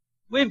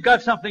 we've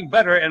got something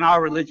better in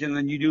our religion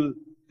than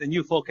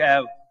you folk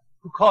have,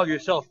 who call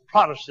yourself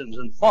Protestants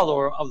and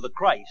follower of the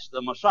Christ,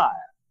 the Messiah.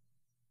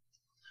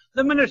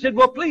 The minister said,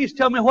 well, please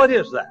tell me, what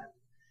is that?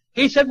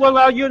 He said, well,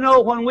 now, you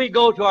know, when we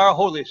go to our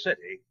holy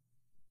city,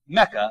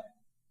 Mecca,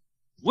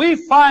 we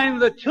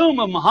find the tomb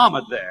of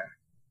Muhammad there.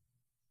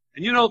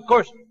 And you know, of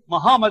course,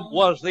 Muhammad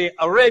was the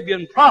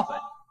Arabian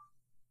prophet.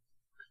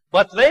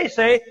 But they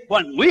say,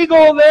 when we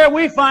go there,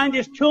 we find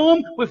his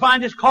tomb, we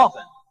find his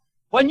coffin.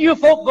 When you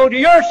folk go to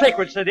your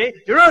sacred city,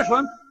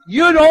 Jerusalem,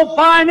 you don't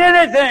find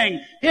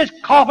anything. His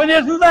coffin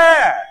isn't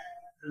there.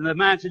 And the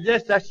man said,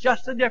 yes, that's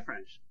just the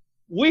difference.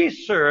 We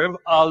serve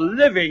a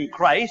living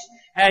Christ,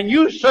 and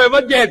you serve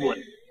a dead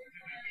one.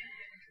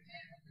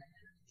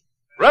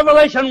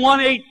 Revelation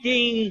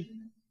 1:18.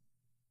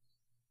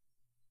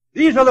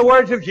 These are the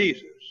words of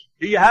Jesus.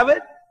 Do you have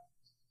it?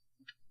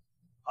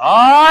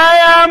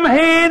 I am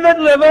he that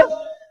liveth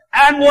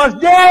and was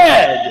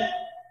dead.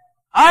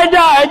 I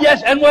died,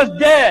 yes, and was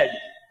dead.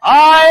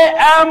 I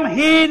am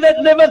he that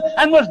liveth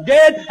and was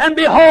dead, and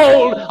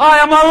behold, I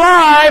am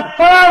alive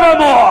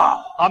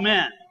forevermore.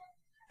 Amen.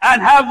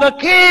 And have the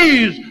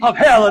keys of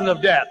hell and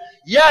of death.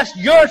 Yes,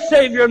 your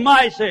Savior and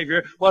my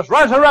Savior was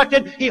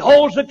resurrected. He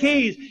holds the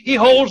keys. He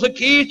holds the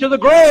keys to the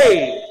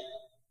grave.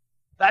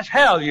 That's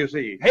hell, you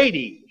see,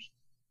 Hades.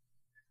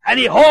 And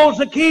he holds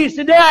the keys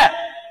to death.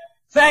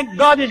 Thank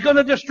God he's going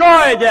to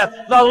destroy death.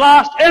 The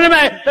last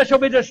enemy that shall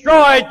be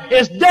destroyed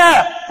is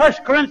death. 1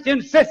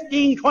 Corinthians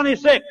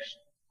 15:26.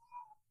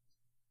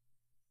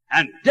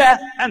 And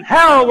death and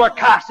hell were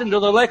cast into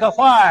the lake of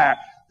fire.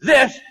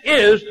 This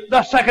is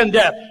the second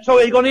death. So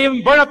he's going to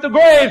even burn up the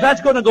graves.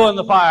 That's going to go in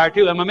the fire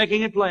too. Am I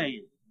making it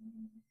plain?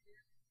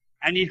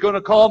 And he's going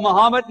to call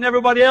Muhammad and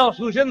everybody else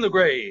who's in the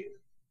grave.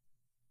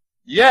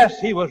 Yes,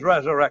 he was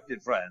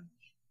resurrected, friends.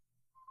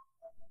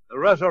 The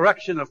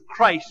resurrection of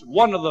Christ,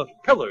 one of the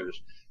pillars.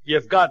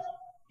 You've got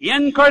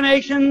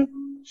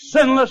incarnation,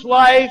 sinless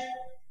life,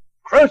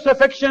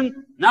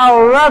 crucifixion,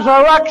 now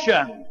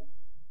resurrection.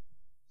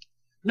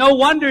 No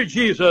wonder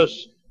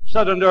Jesus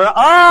said unto her,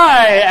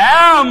 I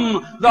am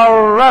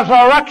the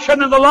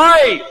resurrection and the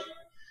life.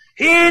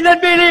 He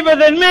that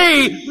believeth in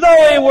me,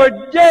 though he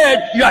were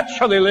dead, yet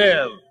shall he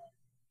live.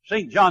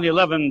 St. John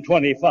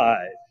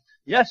 11:25.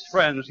 Yes,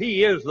 friends,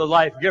 he is the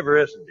life giver,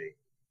 isn't he?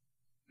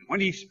 When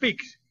he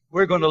speaks,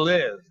 we're going to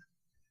live.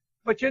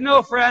 But you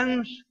know,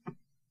 friends,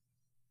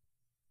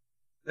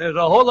 there's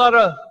a whole lot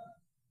of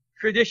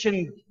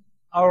tradition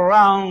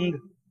around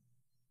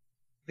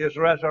his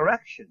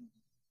resurrection.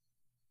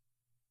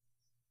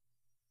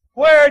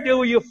 Where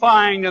do you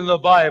find in the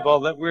Bible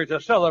that we're to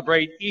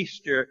celebrate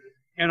Easter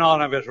in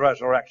honor of his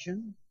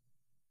resurrection?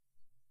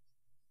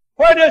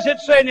 Where does it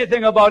say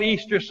anything about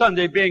Easter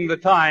Sunday being the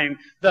time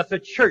that the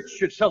church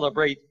should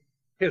celebrate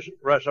his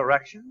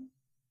resurrection?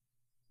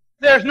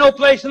 There's no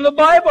place in the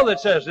Bible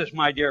that says this,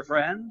 my dear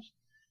friends.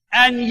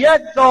 And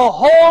yet the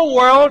whole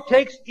world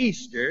takes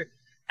Easter.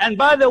 And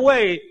by the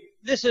way,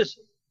 this is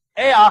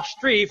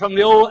Eostri from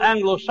the old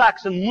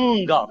Anglo-Saxon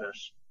moon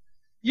goddess.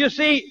 You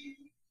see,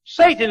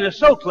 Satan is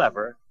so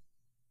clever.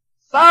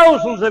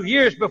 Thousands of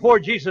years before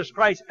Jesus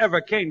Christ ever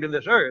came to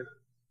this earth,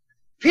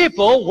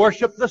 people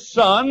worshiped the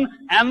sun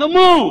and the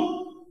moon.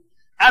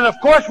 And of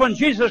course, when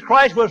Jesus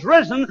Christ was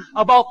risen,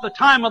 about the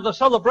time of the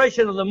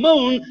celebration of the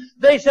moon,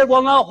 they said,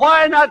 well, now,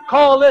 why not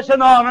call this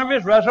in honor of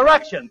his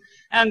resurrection?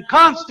 And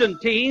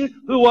Constantine,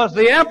 who was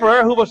the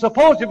emperor, who was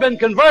supposed to have been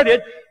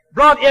converted,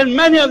 brought in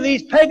many of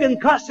these pagan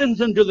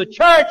customs into the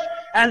church,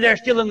 and they're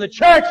still in the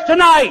church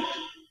tonight.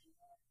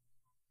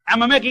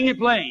 Am I making it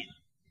plain?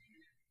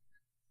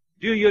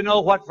 Do you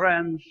know what,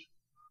 friends?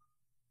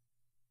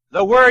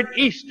 The word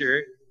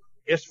Easter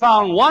is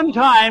found one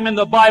time in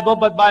the Bible,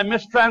 but by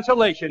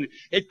mistranslation.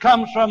 It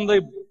comes from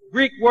the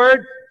Greek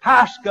word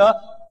Pascha,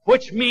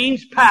 which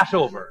means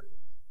Passover.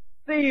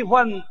 See,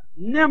 when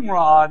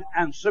Nimrod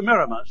and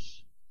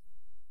Semiramis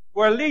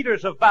were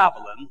leaders of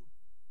Babylon,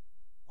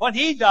 when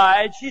he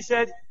died, she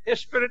said his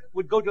spirit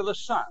would go to the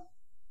sun.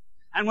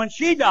 And when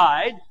she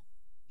died,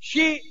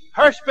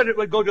 her spirit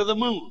would go to the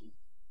moon.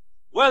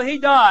 Well, he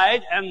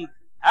died, and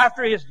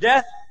after his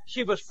death,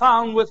 she was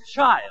found with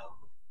child.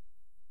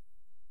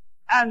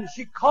 And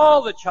she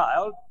called the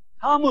child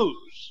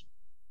Tammuz.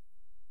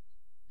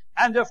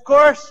 And of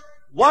course,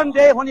 one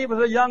day when he was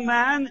a young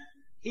man,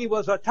 he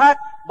was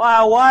attacked by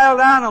a wild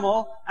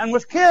animal and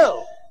was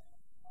killed.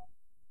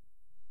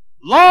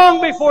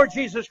 Long before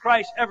Jesus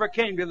Christ ever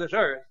came to this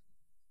earth,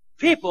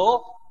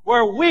 people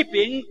were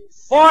weeping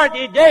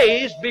 40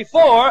 days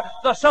before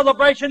the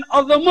celebration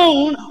of the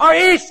moon or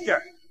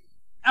Easter.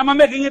 Am I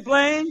making it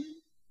plain?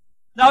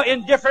 Now,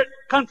 in different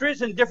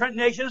countries and different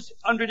nations,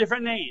 under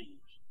different names.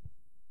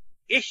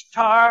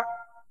 Ishtar,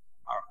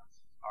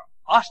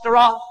 or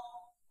Ashtaroth,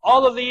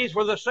 all of these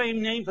were the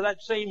same name for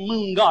that same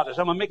moon goddess.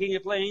 Am I making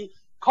it plain?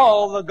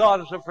 Called the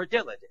goddess of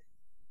fertility.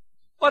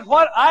 But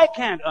what I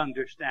can't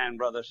understand,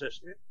 brother,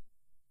 sister,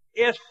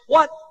 is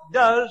what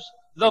does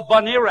the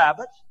bunny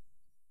rabbit,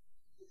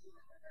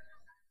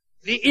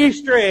 the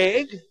Easter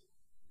egg,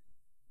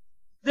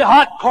 the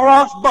hot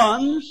cross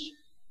buns,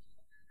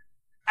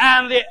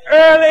 and the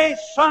early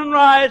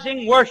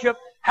sunrising worship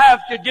have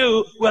to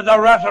do with the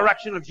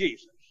resurrection of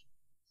Jesus?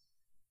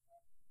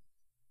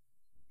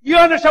 You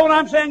understand what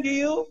I'm saying to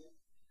you?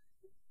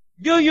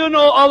 Do you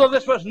know all of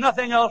this was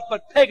nothing else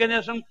but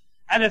paganism,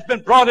 and it's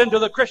been brought into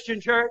the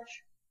Christian church?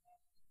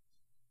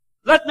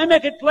 Let me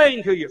make it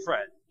plain to you,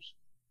 friends.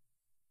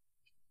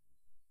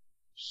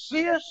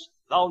 Seest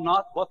thou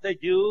not what they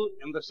do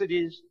in the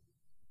cities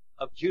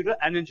of Judah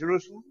and in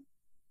Jerusalem?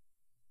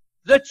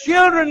 The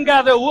children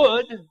gather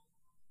wood,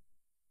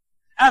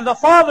 and the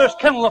fathers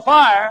kindle a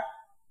fire,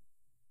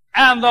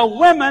 and the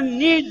women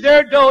knead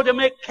their dough to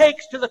make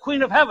cakes to the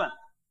Queen of Heaven.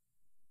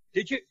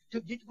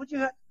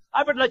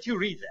 I better let you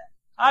read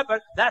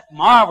that. That's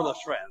marvelous,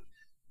 friend.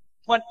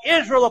 When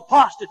Israel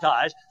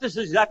apostatized, this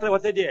is exactly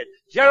what they did.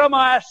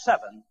 Jeremiah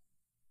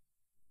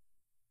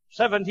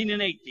 7:17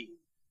 and 18.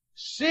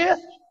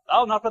 Seest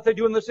thou not what they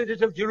do in the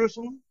cities of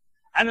Jerusalem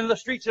and in the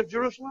streets of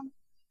Jerusalem?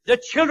 The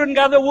children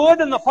gather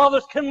wood and the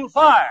fathers kindle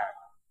fire,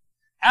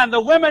 and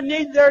the women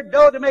knead their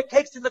dough to make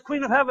cakes to the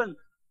Queen of Heaven.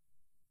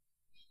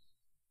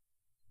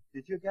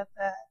 Did you get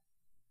that?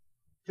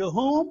 To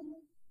whom?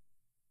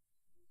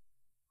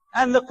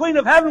 And the Queen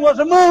of Heaven was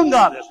a moon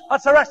goddess.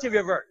 What's the rest of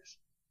your verse?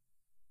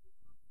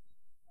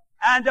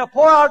 And to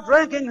pour out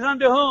drinkings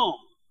unto whom?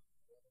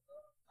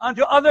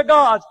 Unto other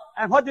gods.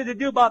 And what did it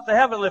do about the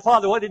Heavenly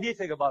Father? What did he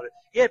think about it?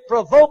 It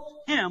provoked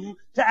him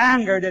to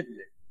anger, didn't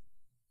it?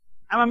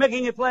 Am I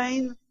making it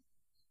plain?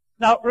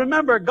 Now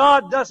remember,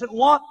 God doesn't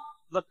want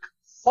the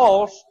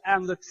false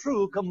and the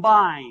true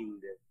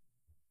combined.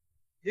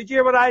 Did you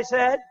hear what I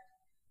said?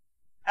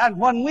 And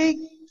when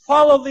we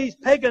follow these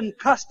pagan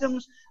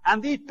customs,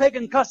 and these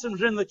pagan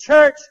customs in the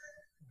church,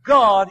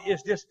 God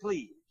is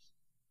displeased.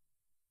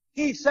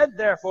 He said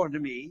therefore to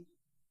me,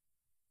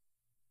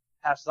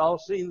 Hast thou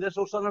seen this,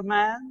 O Son of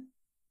Man?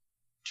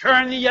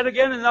 Turn thee yet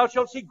again, and thou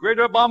shalt see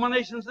greater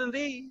abominations than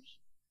these.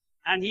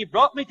 And he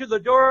brought me to the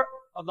door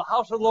of the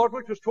house of the Lord,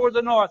 which was toward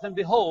the north, and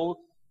behold,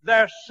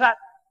 there sat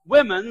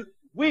women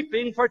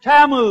weeping for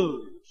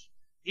Tammuz.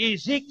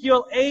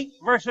 Ezekiel 8,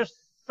 verses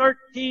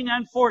 13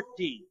 and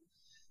 14.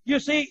 You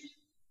see,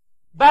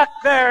 back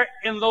there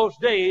in those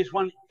days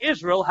when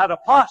Israel had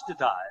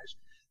apostatized,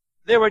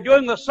 they were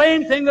doing the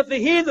same thing that the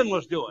heathen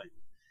was doing.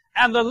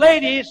 And the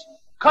ladies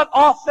cut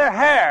off their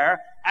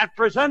hair and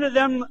presented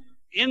them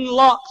in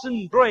locks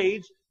and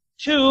braids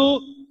to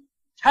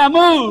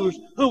Tammuz,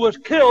 who was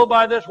killed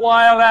by this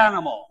wild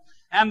animal.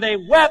 And they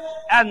wept,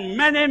 and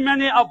many,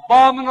 many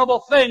abominable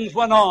things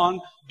went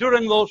on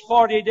during those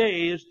 40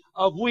 days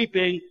of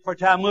weeping for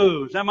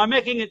Tammuz. Am I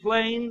making it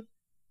plain?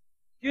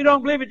 If you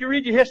don't believe it, you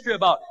read your history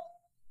about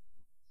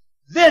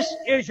it. This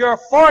is your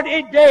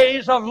 40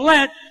 days of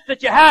Lent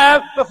that you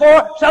have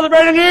before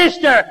celebrating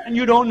Easter, and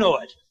you don't know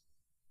it.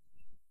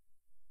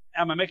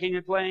 Am I making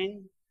it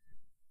plain?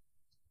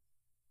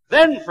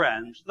 Then,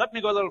 friends, let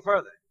me go a little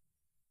further.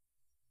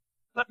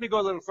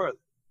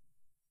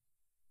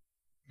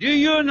 Do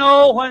you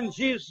know when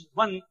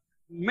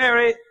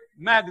Mary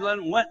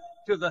Magdalene went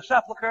to the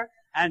sepulchre,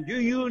 and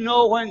do you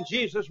know when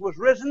Jesus was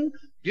risen?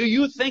 Do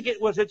you think it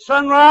was at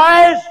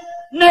sunrise?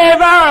 Nay,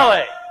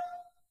 verily.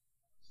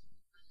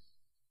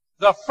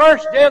 The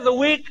first day of the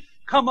week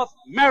cometh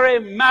Mary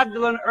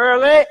Magdalene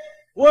early,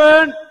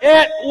 when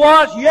it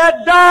was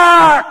yet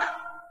dark,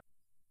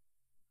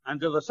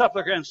 unto the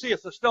sepulchre, and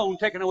seeth the stone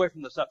taken away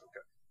from the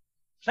sepulchre.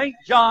 St.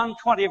 John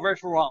 20,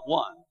 verse 1.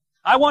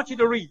 I want you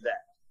to read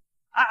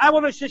that. I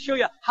want to just show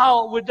you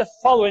how we're just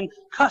following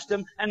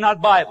custom and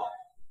not Bible.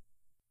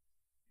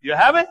 You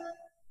have it?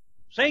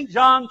 St.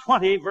 John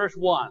 20, verse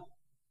 1.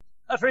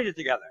 Let's read it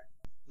together.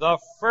 The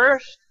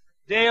first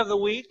day of the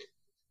week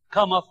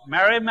cometh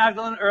Mary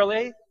Magdalene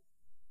early,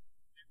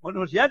 when it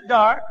was yet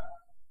dark.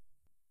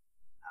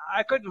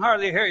 I couldn't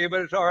hardly hear you,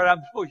 but it's all right. I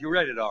suppose you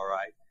read it all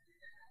right.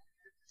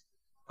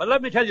 But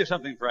let me tell you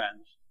something,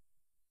 friends.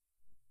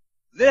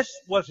 This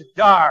was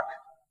dark,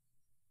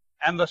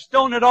 and the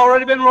stone had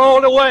already been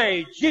rolled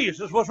away.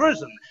 Jesus was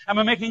risen. Am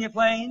I making it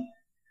plain?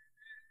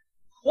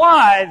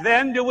 Why,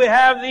 then, do we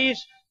have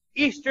these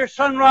Easter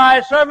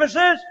sunrise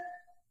services?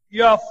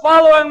 You're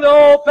following the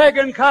old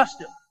pagan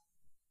custom.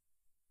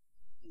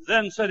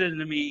 Then said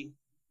unto me,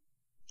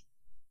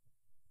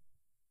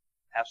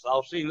 Hast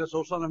thou seen this,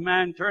 O Son of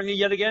Man? Turn thee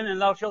yet again, and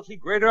thou shalt see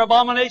greater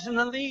abominations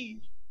than these.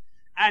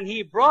 And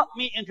he brought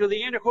me into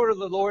the inner court of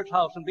the Lord's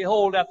house, and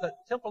behold, at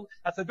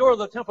the door of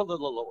the temple of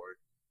the Lord,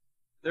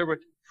 there were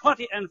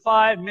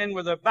 25 men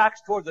with their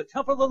backs toward the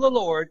temple of the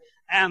Lord,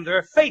 and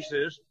their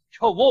faces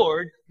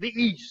toward the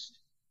east.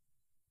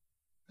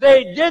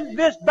 They did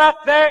this back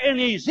there in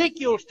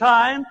Ezekiel's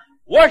time,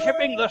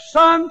 worshiping the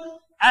sun.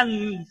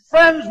 And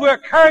friends, we're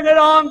carrying it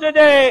on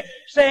today,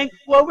 saying,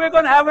 well, we're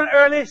going to have an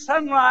early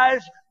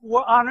sunrise.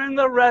 We're honoring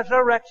the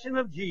resurrection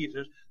of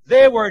Jesus.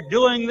 They were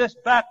doing this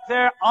back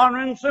there,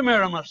 honoring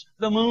Semiramis,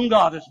 the moon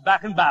goddess,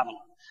 back in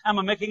Babylon. Am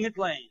I making it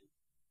plain?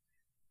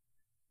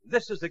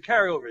 This is the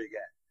carryover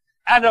again.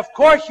 And of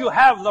course you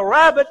have the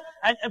rabbit,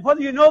 and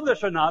whether you know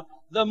this or not,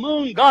 the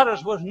moon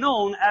goddess was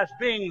known as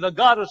being the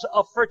goddess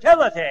of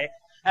fertility.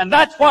 And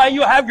that's why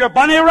you have your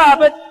bunny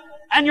rabbit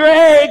and your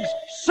eggs,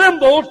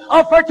 symbols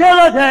of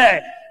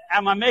fertility.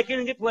 Am I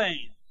making it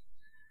plain?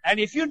 And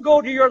if you'd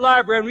go to your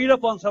library and read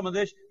up on some of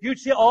this, you'd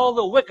see all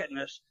the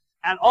wickedness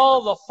and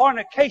all the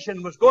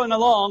fornication was going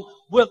along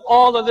with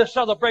all of this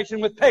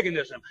celebration with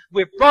paganism.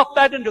 We've brought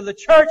that into the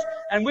church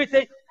and we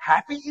think,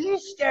 Happy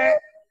Easter!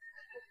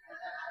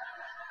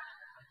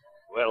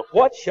 Well,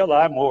 what shall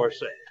I more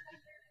say?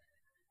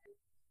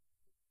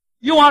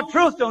 You want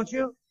truth, don't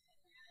you?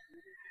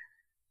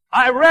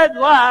 I read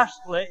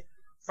lastly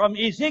from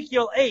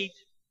Ezekiel 8,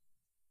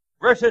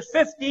 verses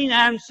 15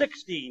 and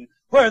 16,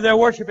 where they're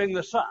worshiping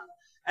the sun.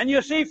 And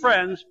you see,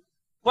 friends,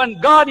 when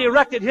God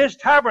erected His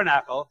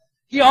tabernacle,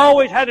 He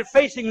always had it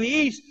facing the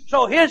east,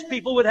 so His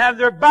people would have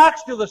their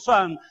backs to the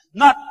sun,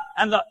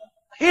 and the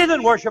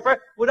heathen worshiper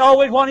would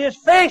always want his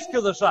face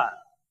to the sun.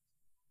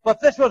 But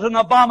this was an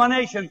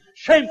abomination,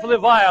 shamefully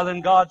vile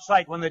in God's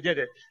sight when they did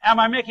it. Am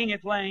I making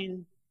it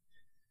plain?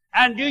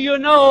 And do you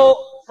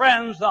know,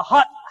 friends, the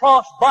hot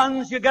cross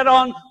buns you get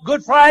on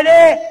Good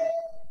Friday?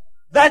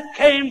 That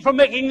came from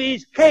making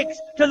these cakes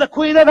to the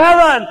Queen of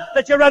Heaven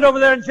that you read over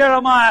there in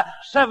Jeremiah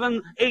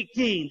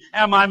 7:18.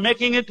 Am I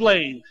making it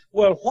plain?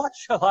 Well, what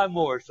shall I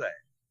more say?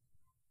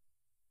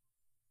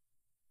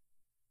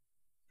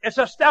 It's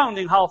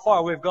astounding how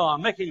far we've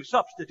gone, making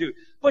substitute.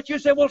 But you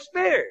say, well,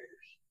 Spears,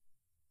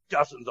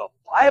 doesn't the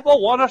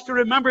Bible want us to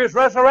remember His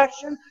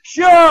resurrection?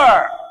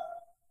 Sure!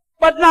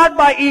 But not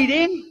by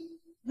eating.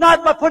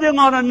 Not by putting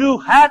on a new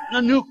hat and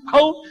a new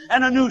coat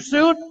and a new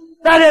suit.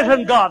 That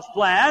isn't God's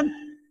plan.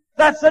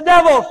 That's the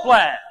devil's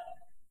plan.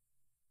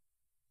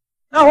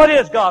 Now what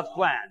is God's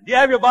plan? Do you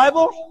have your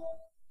Bibles?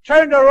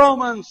 Turn to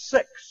Romans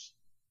 6.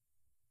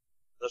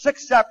 The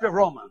 6th chapter of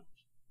Romans.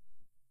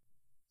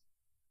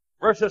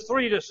 Verses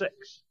 3 to 6.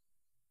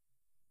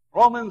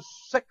 Romans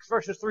 6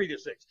 verses 3 to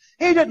 6.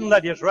 He didn't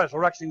let His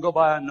resurrection go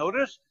by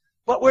unnoticed,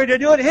 but we're to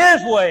do it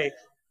His way.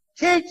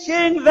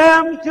 Teaching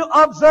them to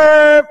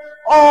observe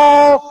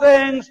all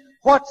things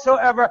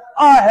whatsoever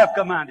I have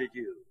commanded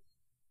you.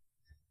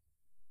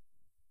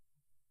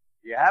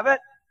 You have it?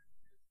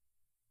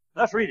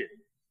 Let's read it.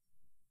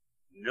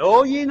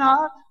 Know ye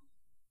not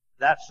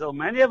that so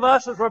many of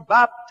us as were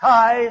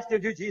baptized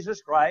into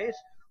Jesus Christ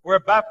were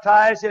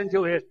baptized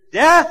into His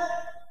death?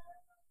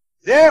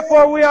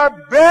 Therefore we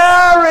are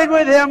buried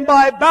with Him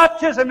by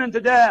baptism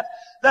into death,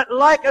 that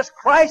like as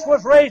Christ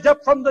was raised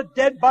up from the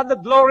dead by the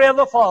glory of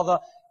the Father,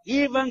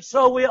 even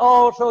so we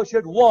also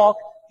should walk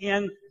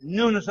in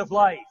newness of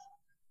life.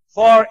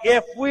 For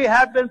if we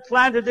have been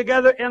planted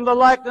together in the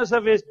likeness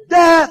of His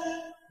death,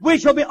 we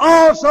shall be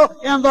also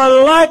in the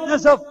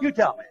likeness of, you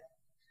tell me.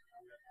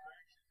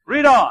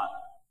 Read on.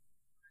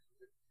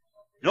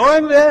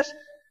 Knowing this,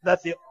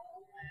 that the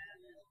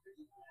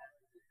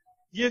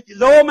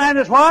old man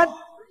is what?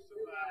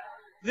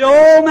 The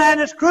old man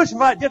is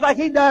crucified. Just like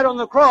He died on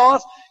the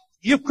cross,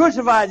 you've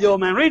crucified the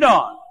old man. Read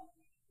on.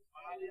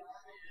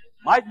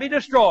 Might be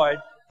destroyed,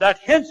 that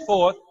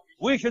henceforth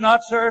we should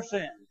not serve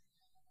sin.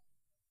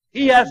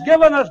 He has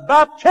given us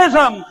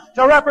baptism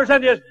to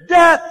represent His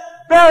death,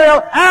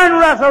 burial, and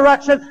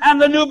resurrection,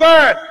 and the new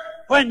birth.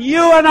 When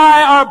you and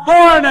I are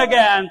born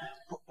again,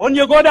 when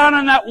you go down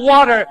in that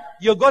water,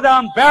 you go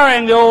down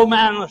burying the old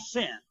man with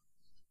sin.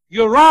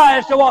 You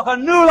rise to walk a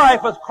new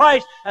life with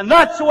Christ, and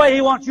that's the way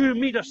He wants you and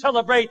me to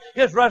celebrate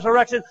His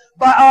resurrection,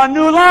 by our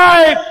new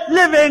life,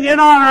 living in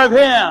honor of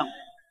Him.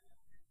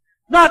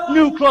 Not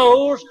new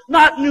clothes,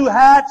 not new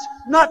hats,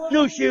 not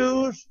new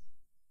shoes.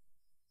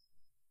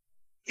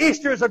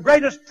 Easter is the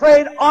greatest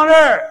parade on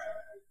earth.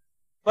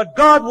 But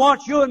God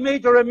wants you and me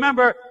to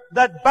remember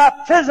that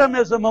baptism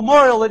is the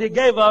memorial that He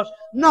gave us,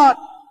 not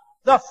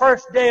the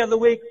first day of the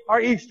week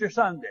or Easter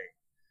Sunday.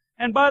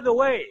 And by the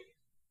way,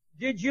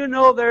 did you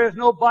know there is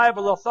no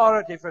Bible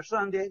authority for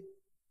Sunday?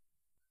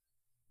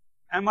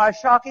 Am I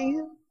shocking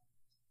you?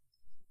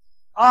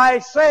 I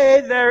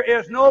say there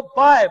is no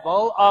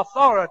Bible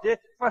authority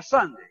for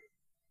Sunday.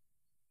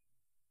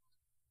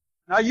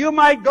 Now you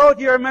might go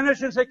to your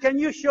minister and say, can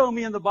you show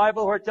me in the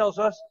Bible where it tells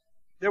us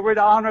that we're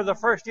to honor the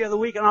first day of the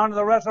week and honor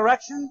the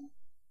resurrection?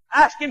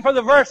 Ask him for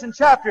the verse and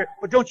chapter,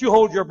 but don't you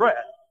hold your breath.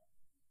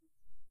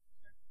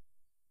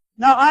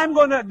 Now I'm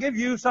going to give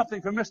you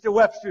something from Mr.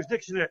 Webster's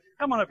dictionary.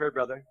 Come on up here,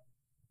 brother.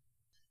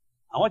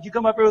 I want you to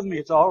come up here with me.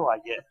 It's all right,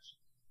 yes.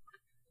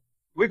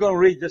 We're going to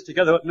read this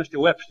together, what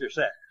Mr. Webster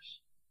says.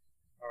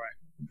 All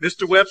right.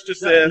 Mr. Webster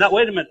says... Now,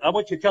 wait a minute. I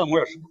want you to tell him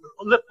where.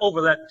 Flip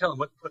over that and tell him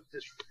what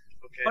this...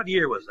 Okay. What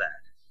year was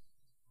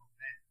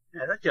that?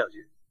 Yeah, that tells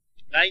you.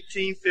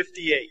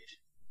 1958.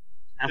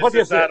 And what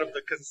is out of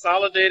the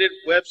Consolidated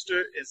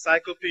Webster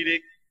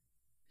Encyclopedic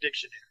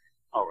Dictionary.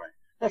 All right.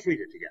 Let's read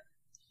it together.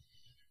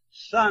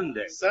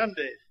 Sunday.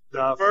 Sunday.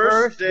 The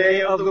first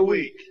day of the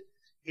week.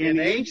 In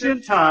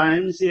ancient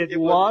times, it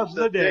was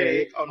the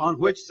day on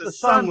which the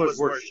sun was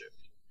worshipped.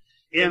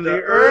 In the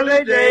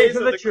early days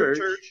of the church,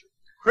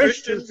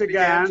 Christians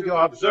began to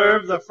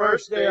observe the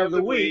first day of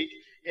the week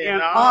in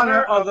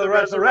honor of the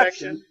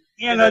resurrection,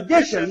 in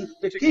addition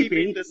to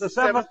keeping the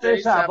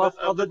seventh-day Sabbath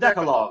of the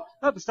Decalogue.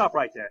 Let me stop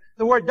right there.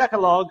 The word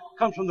Decalogue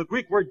comes from the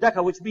Greek word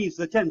deca, which means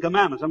the Ten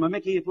Commandments. Am I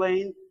making it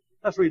plain?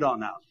 Let's read on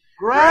now.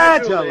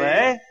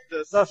 Gradually,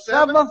 the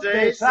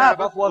seventh-day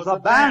Sabbath was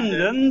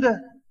abandoned,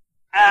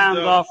 and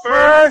the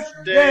first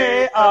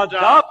day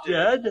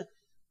adopted,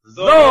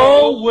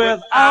 though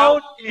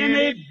without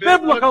any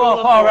biblical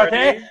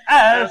authority,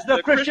 as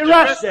the Christian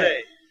rest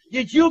day.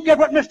 Did you get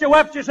what Mr.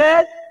 Webster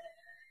said?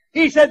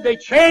 He said they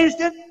changed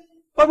it,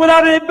 but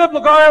without any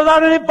biblical or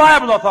without any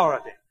Bible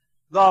authority.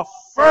 The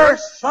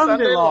first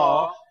Sunday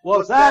law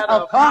was that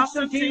of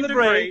Constantine the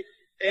Great,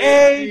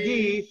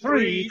 A.D.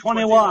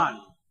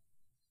 321.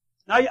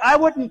 Now, I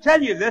wouldn't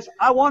tell you this.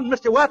 I want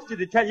Mr. Webster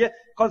to tell you,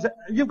 because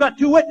you've got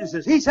two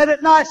witnesses. He said it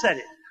and I said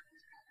it.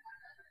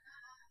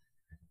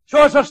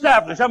 So it's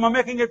established. I'm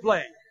making it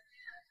plain.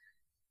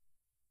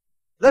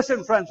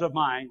 Listen, friends of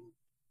mine.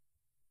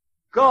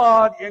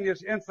 God, in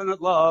His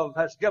infinite love,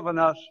 has given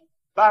us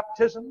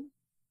baptism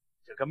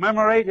to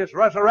commemorate His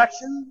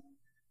resurrection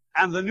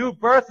and the new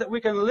birth, that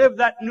we can live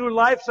that new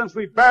life since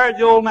we buried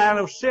the old man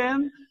of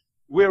sin.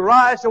 We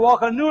rise to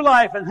walk a new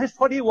life, and this is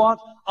what He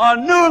wants, a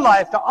new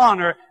life to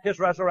honor His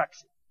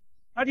resurrection.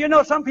 Now, do you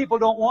know some people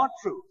don't want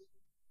truth?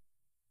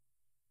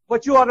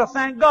 But you ought to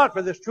thank God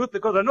for this truth,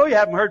 because I know you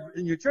haven't heard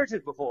in your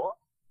churches before.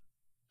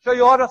 So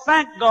you ought to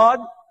thank God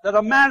that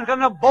a man's got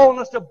enough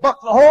boldness to buck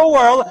the whole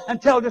world and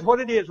tell just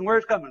what it is and where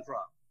it's coming from.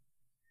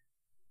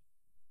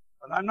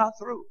 But I'm not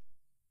through.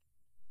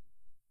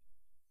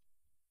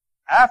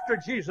 After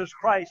Jesus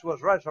Christ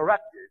was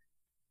resurrected,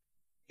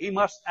 He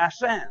must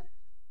ascend.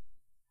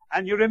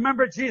 And you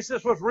remember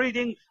Jesus was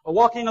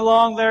walking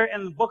along there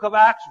in the book of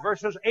Acts,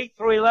 verses 8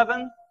 through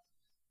 11.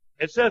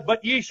 It says,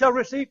 but ye shall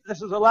receive,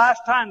 this is the last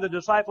time the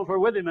disciples were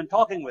with Him and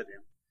talking with Him.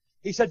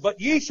 He said,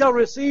 but ye shall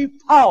receive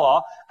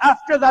power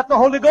after that the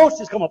Holy Ghost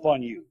is come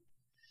upon you.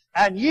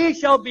 And ye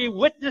shall be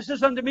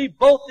witnesses unto me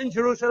both in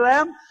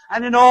Jerusalem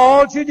and in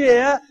all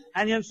Judea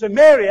and in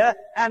Samaria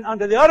and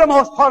unto the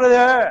uttermost part of the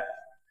earth.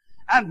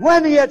 And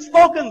when He had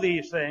spoken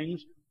these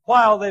things,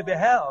 while they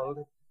beheld,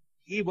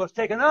 He was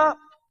taken up,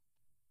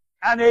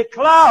 and a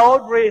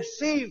cloud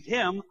received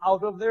Him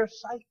out of their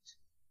sight.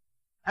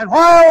 And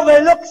while they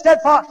looked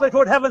steadfastly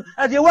toward heaven,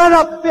 as He went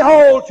up,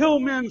 behold, two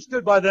men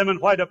stood by them in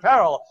white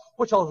apparel,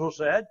 which also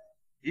said,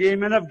 Ye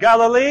men of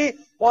Galilee,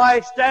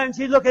 why stand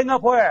ye looking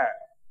up where?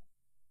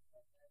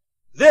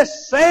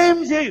 This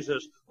same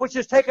Jesus, which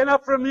is taken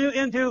up from you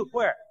into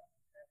where?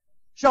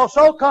 Shall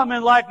so come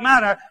in like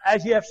manner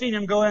as ye have seen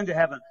Him go into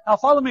heaven. Now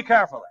follow me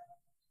carefully.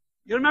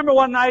 You remember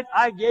one night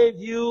I gave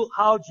you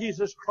how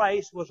Jesus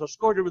Christ was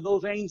escorted with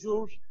those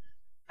angels,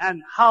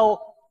 and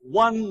how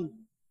when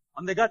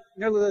they got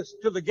nearly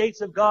to the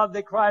gates of God,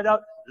 they cried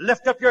out,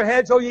 Lift up your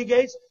heads, O ye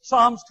gates.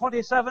 Psalms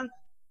 24,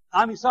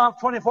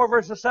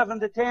 verses 7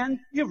 to 10.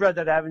 You've read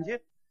that, haven't you?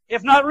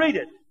 If not, read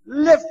it.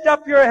 Lift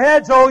up your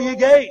heads, O ye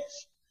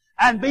gates,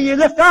 and be ye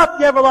lift up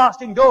the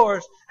everlasting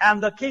doors,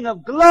 and the King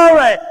of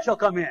glory shall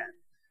come in.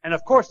 And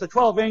of course the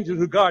 12 angels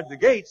who guard the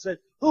gates said,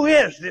 Who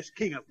is this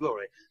King of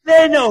glory?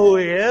 They know who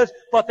He is,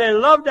 but they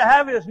love to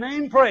have His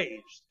name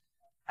praised.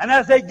 And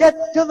as they get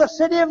to the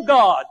city of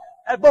God,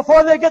 and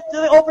before they get to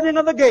the opening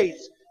of the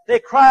gates, they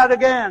cry out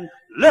again,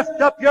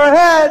 Lift up your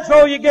heads,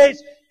 O ye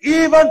gates,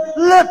 even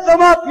lift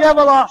them up, ye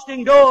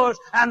everlasting doors,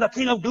 and the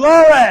King of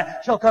glory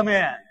shall come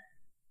in.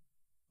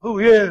 Who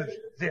is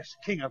this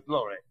King of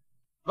glory?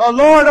 The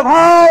Lord of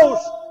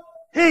hosts!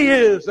 He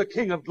is the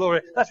King of glory.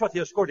 That's what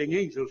the escorting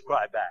angels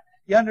cry back.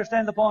 You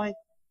understand the point?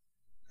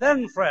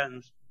 Then,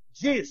 friends,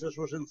 Jesus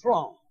was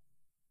enthroned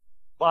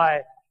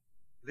by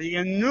the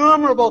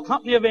innumerable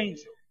company of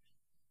angels.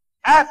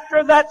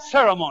 After that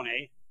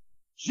ceremony,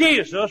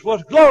 Jesus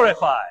was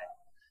glorified.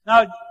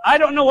 Now, I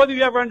don't know whether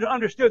you ever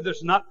understood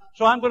this or not,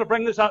 so I'm going to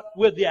bring this out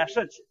with the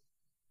ascension,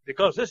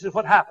 because this is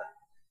what happened.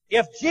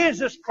 If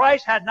Jesus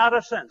Christ had not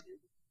ascended,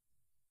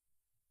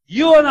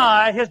 you and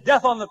I, His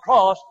death on the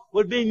cross,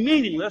 would be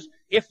meaningless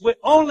if we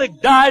only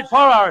died for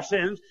our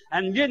sins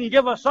and didn't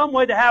give us some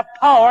way to have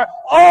power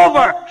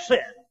over sin.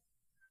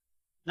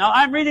 Now,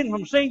 I'm reading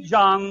from St.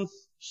 John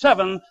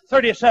 7,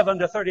 37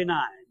 to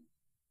 39.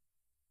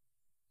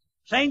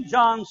 St.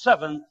 John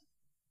 7,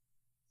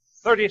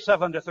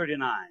 37 to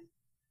 39.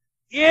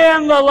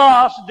 In the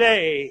last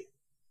day,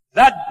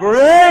 that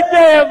great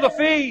day of the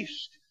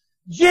feast,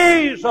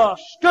 Jesus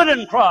stood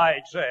and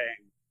cried, saying,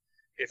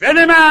 If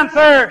any man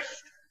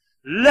thirst,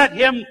 let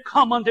him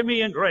come unto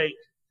me and drink.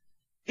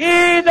 He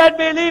that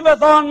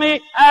believeth on me,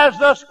 as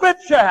the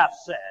Scripture hath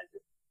said,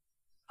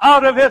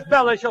 out of his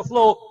belly shall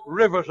flow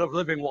rivers of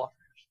living waters.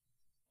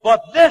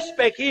 But this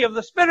spake he of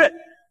the Spirit,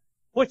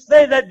 which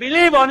they that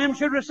believe on Him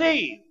should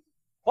receive.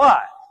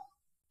 Why?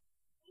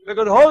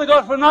 Because the Holy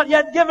Ghost was not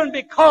yet given,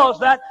 because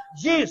that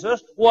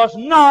Jesus was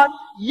not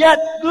yet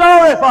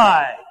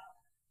glorified.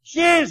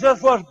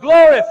 Jesus was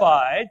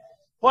glorified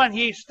when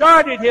He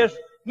started His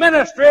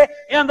ministry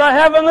in the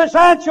heavenly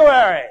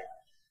sanctuary.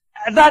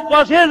 That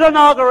was His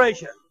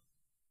inauguration.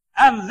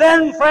 And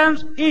then,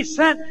 friends, He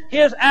sent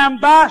His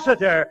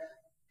ambassador,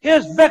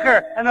 His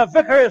vicar, and a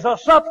vicar is a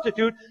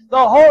substitute.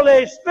 The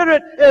Holy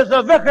Spirit is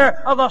the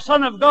vicar of the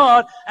Son of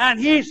God, and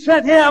He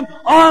sent Him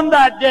on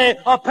that day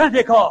of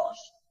Pentecost.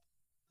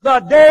 The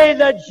day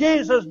that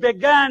Jesus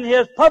began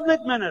His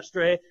public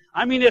ministry,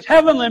 His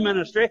heavenly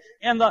ministry,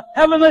 in the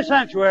heavenly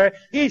sanctuary,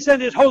 He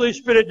sent His Holy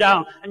Spirit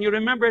down. And you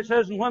remember it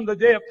says, and when the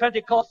day of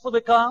Pentecost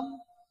fully come,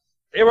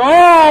 they were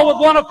all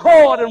with one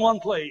accord in one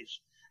place.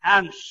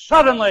 And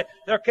suddenly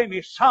there came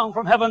a sound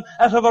from heaven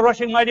as of a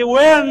rushing mighty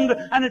wind,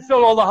 and it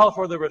filled all the house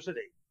where they were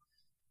sitting.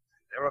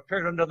 There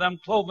appeared unto them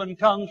cloven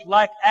tongues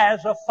like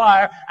as of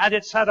fire, and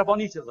it sat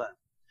upon each of them.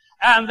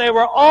 And they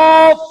were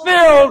all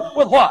filled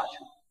with what?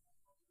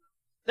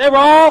 They were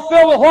all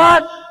filled with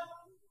what?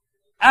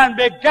 And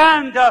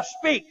began to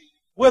speak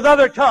with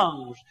other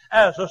tongues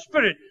as the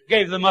Spirit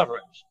gave them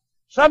utterance.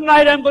 Some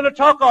night I'm going to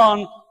talk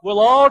on, will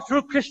all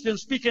true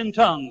Christians speak in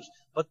tongues?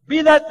 But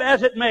be that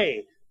as it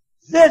may,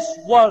 this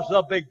was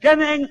the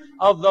beginning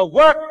of the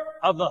work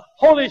of the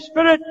Holy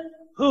Spirit,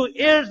 who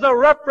is the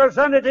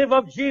representative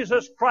of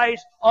Jesus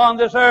Christ on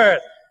this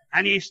earth.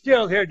 And He's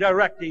still here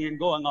directing and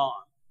going on.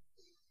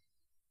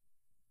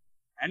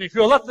 And if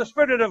you'll let the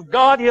Spirit of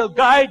God, He'll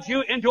guide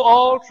you into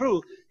all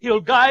truth. He'll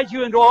guide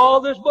you into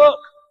all this book.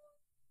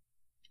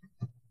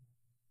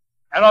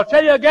 And I'll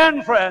tell you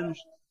again, friends,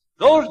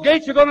 those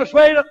gates are going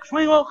to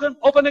swing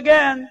open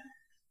again.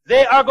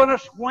 They are going to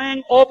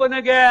swing open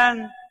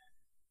again.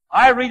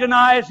 I read in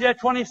Isaiah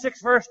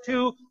 26 verse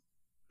 2,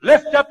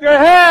 lift up your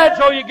heads,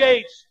 O ye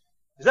gates.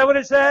 Is that what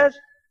it says?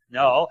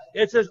 No.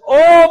 It says,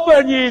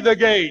 open ye the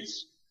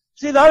gates.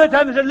 See, the other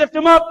time it said, lift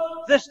them up.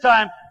 This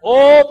time,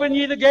 open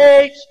ye the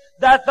gates,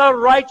 that the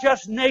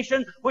righteous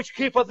nation which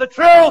keepeth the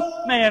truth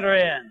may enter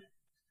in.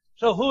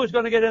 So who is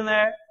going to get in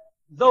there?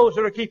 Those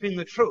that are keeping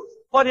the truth.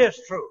 What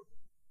is truth?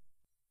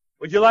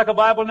 Would you like a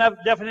Bible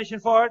definition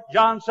for it?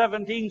 John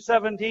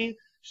 17:17.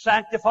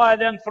 Sanctify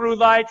them through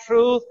thy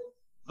truth.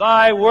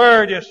 Thy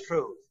word is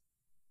truth.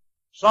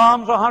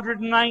 Psalms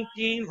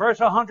 119, verse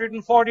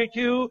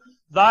 142.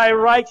 Thy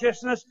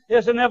righteousness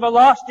is an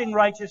everlasting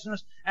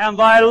righteousness, and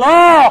thy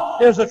law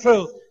is the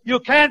truth. You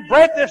can't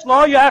break this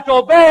law. You have to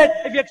obey it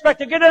if you expect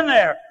to get in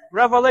there.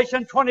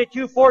 Revelation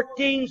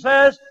 22:14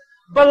 says,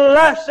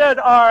 blessed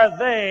are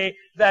they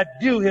that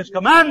do His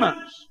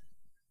commandments,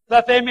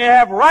 that they may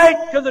have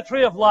right to the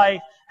tree of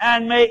life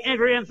and may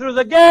enter in through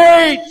the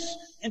gates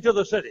into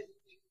the city.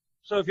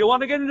 So if you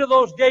want to get into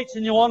those gates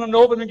and you want them to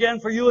open again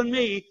for you and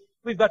me,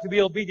 we've got to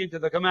be obedient to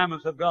the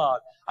commandments of God.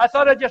 I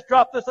thought I'd just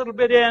drop this little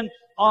bit in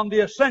on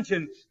the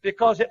ascension,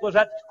 because it was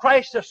at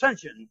Christ's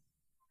ascension,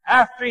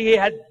 after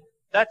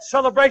that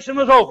celebration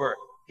was over,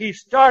 He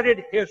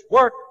started His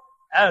work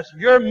as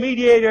your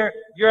mediator,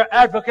 your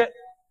advocate,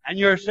 and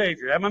your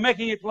Savior. Am I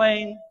making it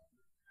plain?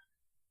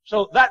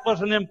 So that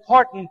was an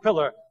important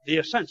pillar, the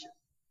ascension.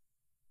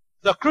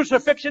 The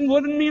crucifixion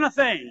wouldn't mean a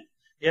thing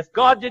if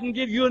God didn't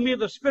give you and me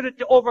the Spirit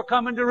to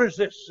overcome and to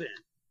resist sin.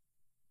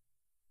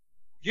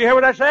 Did you hear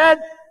what I said?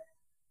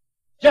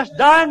 Just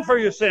dying for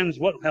your sins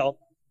won't help.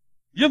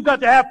 You've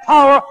got to have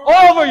power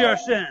over your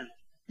sins.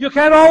 You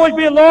can't always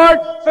be, Lord,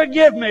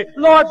 forgive me.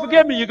 Lord,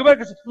 forgive me. You go back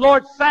and say,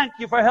 Lord, thank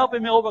you for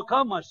helping me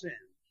overcome my sins.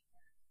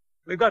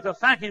 We've got to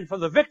thank Him for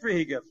the victory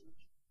He gives us.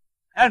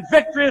 And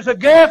victory is a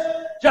gift,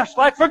 just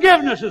like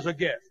forgiveness is a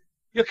gift.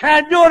 You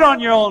can't do it on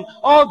your own.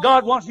 All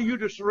God wants you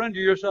to surrender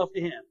yourself to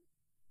Him.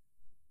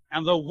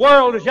 And the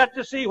world is yet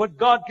to see what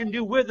God can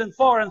do with and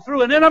for and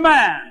through and in a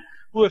man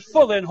who is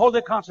fully and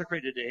wholly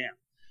consecrated to Him.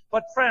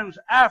 But friends,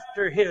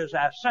 after His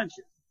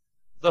ascension,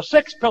 the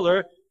sixth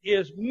pillar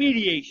is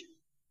mediation.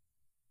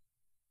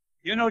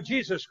 You know,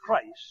 Jesus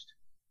Christ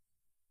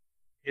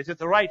is at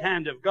the right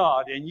hand of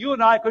God, and you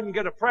and I couldn't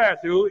get a prayer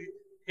through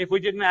if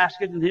we didn't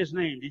ask it in His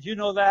name. Did you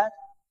know that?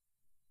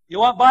 You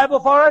want Bible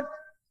for it?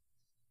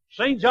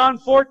 St. John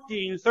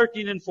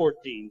 14:13 and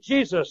 14.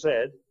 Jesus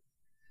said,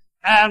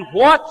 and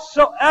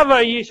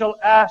whatsoever ye shall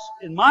ask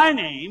in my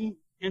name,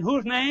 in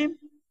whose name?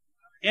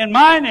 In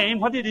my name,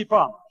 what did He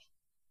promise?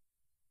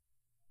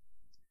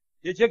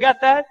 Did you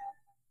get that?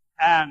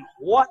 And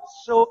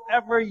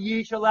whatsoever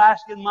ye shall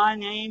ask in my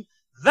name,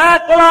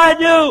 that will I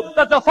do,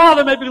 that the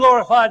Father may be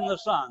glorified in the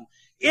Son.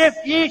 If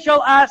ye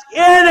shall ask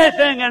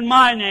anything in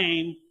my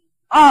name,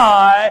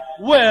 I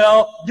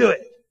will do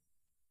it.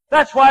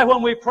 That's why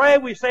when we pray,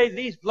 we say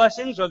these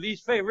blessings or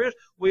these favors,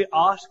 we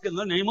ask in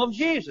the name of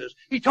Jesus.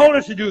 He told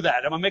us to do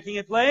that. Am I making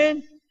it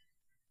plain?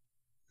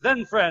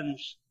 Then,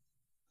 friends,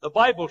 the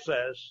Bible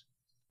says,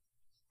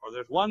 for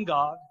there's one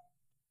God,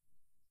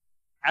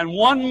 and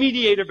one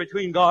mediator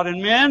between God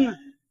and men,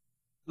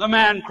 the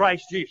man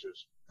Christ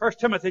Jesus. 1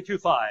 Timothy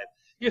 2:5.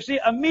 You see,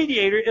 a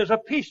mediator is a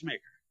peacemaker.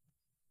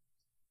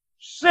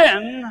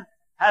 Sin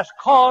has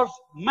caused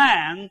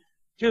man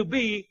to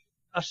be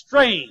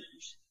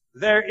estranged.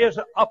 There is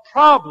a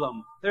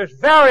problem. There's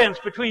variance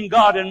between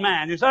God and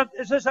man. Is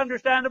this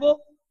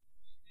understandable?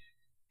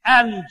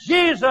 And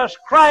Jesus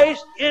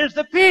Christ is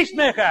the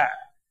peacemaker.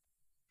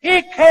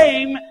 He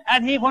came,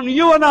 and when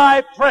you and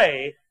I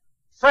pray,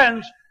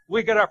 friends,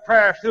 we get our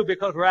prayers through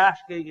because we're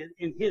asking it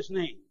in His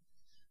name.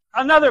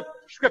 Another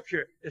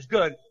scripture is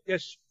good.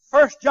 It's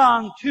 1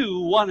 John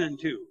 2:1 and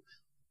 2.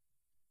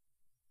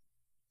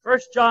 1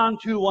 John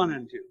 2:1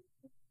 and 2.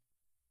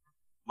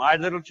 My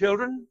little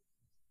children,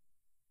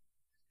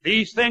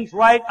 These things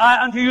write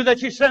I unto you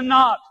that ye sin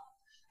not.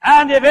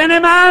 And if any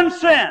man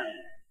sin,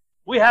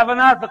 we have an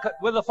advocate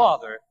with the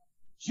Father,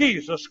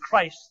 Jesus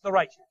Christ the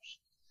righteous.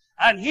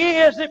 And He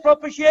is the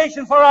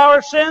propitiation for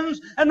our sins,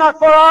 and not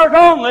for ours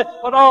only,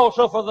 but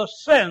also for the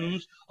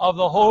sins of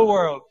the whole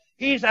world.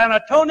 He's an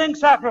atoning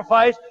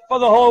sacrifice for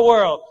the whole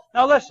world.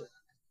 Now listen,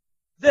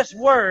 this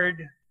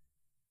word,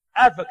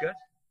 advocate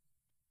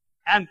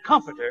and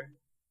comforter,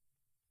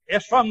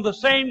 is from the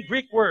same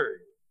Greek word.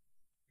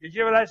 Did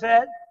you hear what I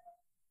said?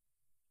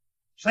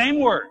 Same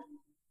word.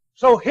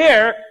 So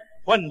here,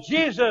 when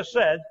Jesus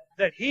said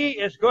that He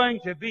is going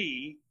to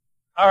be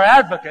our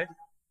advocate,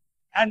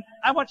 and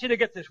I want you to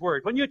get this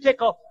word. When you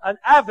take an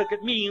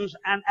advocate means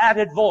an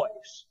added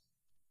voice.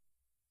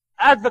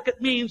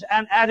 Advocate means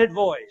an added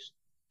voice.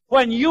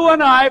 When you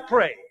and I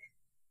pray,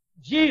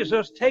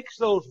 Jesus takes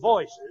those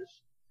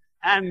voices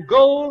and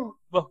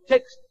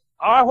takes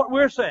what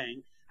we're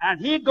saying, and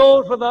He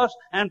goes with us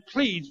and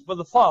pleads for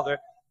the Father.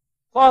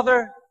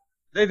 Father,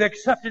 they've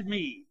accepted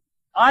me.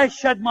 I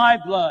shed my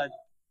blood.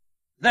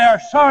 They are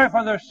sorry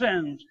for their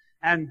sins,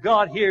 and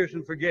God hears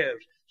and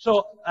forgives.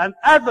 So an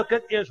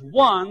advocate is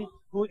one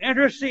who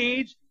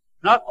intercedes.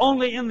 Not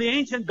only in the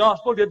ancient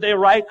gospel did they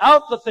write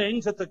out the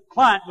things that the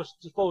client was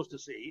supposed to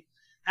see,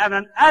 and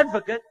an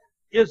advocate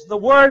is the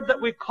word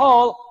that we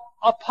call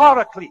a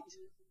paraclete.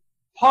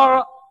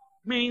 Para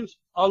means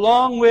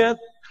along with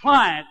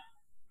client,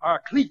 or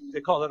cleat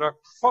they call it, or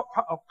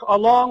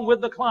along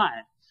with the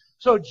client.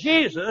 So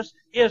Jesus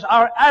is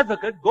our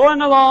advocate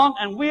going along,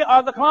 and we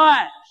are the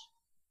clients.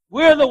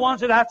 We're the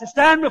ones that have to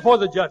stand before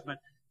the judgment.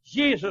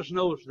 Jesus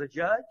knows the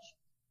judge.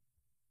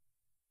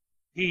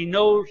 He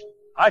knows,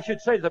 I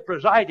should say, the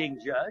presiding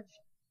judge.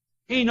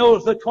 He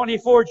knows the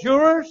 24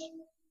 jurors.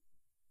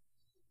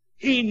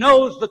 He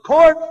knows the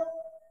court.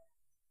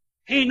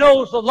 He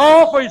knows the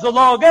law, for He's the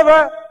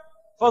lawgiver.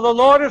 For the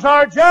Lord is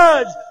our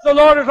judge. The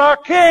Lord is our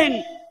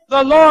king.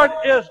 The Lord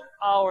is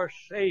our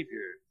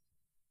Savior.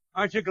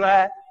 Aren't you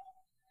glad?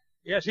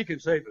 Yes, He can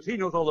save us. He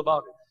knows all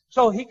about it.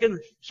 So He can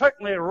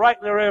certainly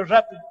rightly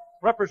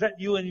represent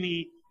you and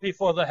me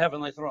before the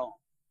heavenly throne.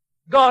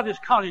 God is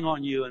counting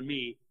on you and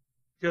me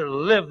to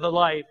live the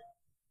life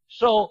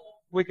so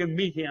we can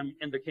meet Him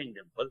in the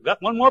kingdom. But we've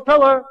got one more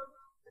pillar.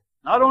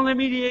 Not only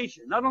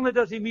mediation. Not only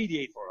does He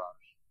mediate for us.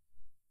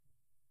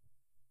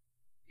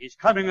 He's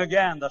coming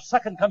again. The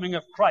second coming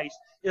of Christ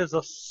is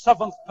the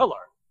seventh pillar.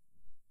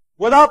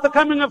 Without the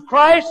coming of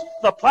Christ,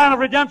 the plan of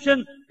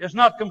redemption is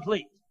not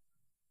complete.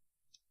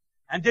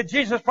 And did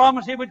Jesus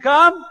promise He would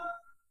come?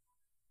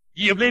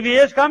 Do you believe He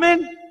is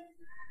coming?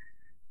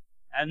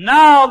 And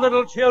now,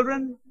 little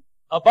children,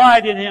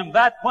 abide in Him,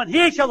 that when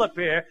He shall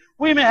appear,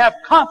 we may have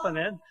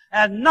confidence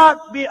and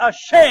not be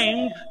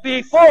ashamed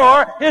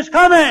before His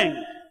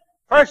coming.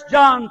 1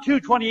 John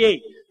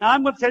 2:28. Now,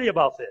 I'm going to tell you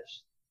about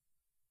this.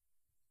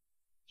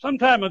 Some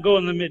time ago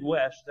in the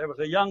Midwest, there was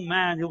a young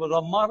man who was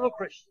a model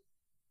Christian.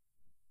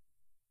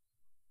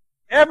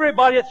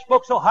 Everybody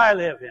spoke so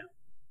highly of him.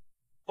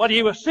 But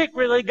he was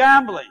secretly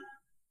gambling.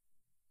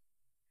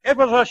 It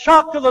was a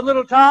shock to the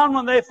little town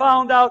when they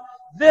found out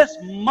this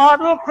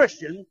model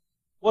Christian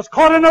was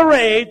caught in a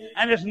raid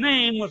and his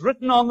name was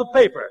written on the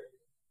paper.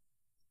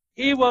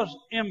 He was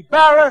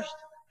embarrassed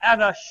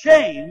and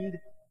ashamed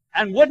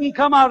and wouldn't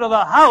come out of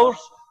the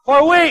house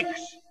for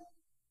weeks.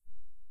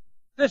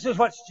 This is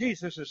what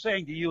Jesus is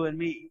saying to you and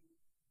me.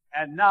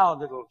 And now,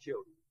 little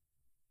children,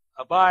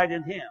 abide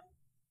in Him,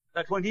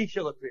 that when He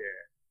shall appear.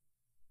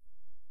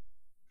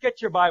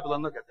 Get your Bible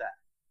and look at that.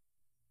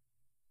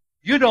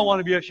 You don't want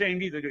to be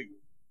ashamed either, do you?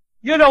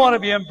 You don't want to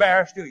be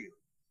embarrassed, do you?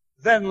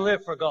 Then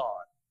live for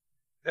God.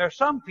 There are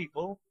some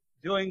people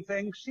doing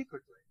things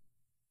secretly,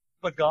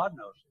 but God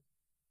knows it.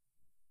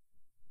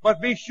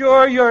 But be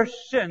sure your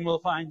sin will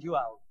find you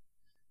out.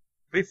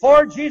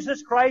 Before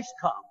Jesus Christ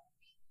comes,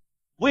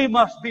 we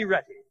must be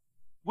ready.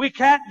 We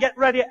can't get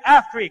ready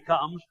after He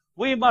comes.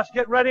 We must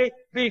get ready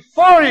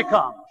before He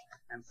comes.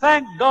 And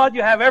thank God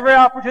you have every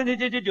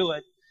opportunity to do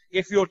it.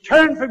 If you'll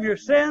turn from your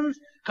sins,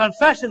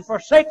 confess and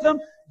forsake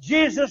them,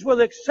 Jesus will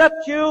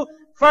accept you,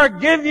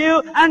 forgive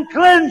you, and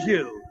cleanse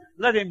you.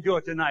 Let Him do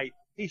it tonight.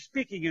 He's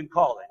speaking and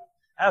calling.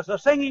 As the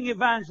singing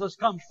evangelist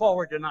comes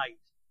forward tonight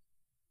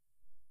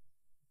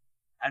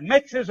and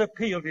makes his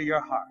appeal to your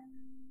heart,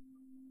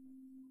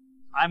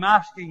 I'm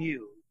asking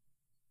you,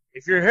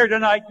 if you're here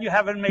tonight and you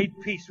haven't made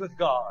peace with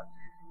God,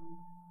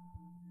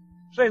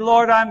 say,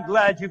 Lord, I'm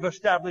glad You've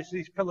established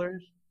these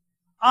pillars.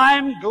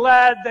 I'm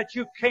glad that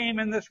You came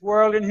in this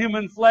world in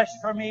human flesh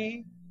for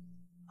me.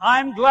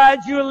 I'm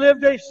glad You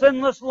lived a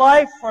sinless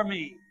life for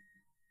me.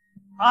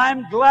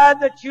 I'm glad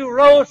that You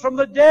rose from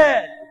the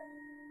dead.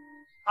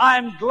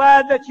 I'm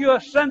glad that You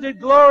ascended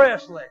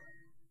gloriously.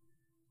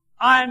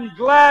 I'm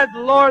glad,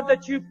 Lord,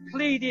 that You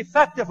plead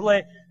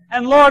effectively.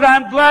 And Lord,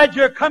 I'm glad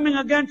You're coming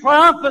again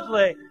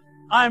triumphantly.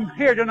 I'm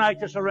here tonight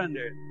to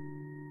surrender.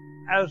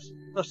 As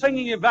the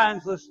singing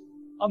evangelist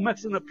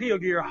makes an appeal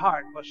to your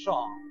heart with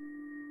song.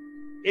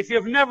 If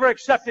you've never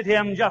accepted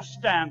Him, just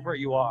stand where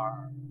you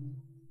are.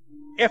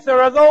 If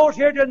there are those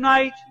here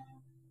tonight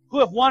who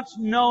have once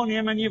known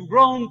Him and you've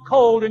grown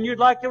cold and you'd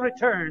like to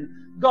return,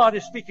 God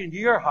is speaking to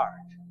your heart.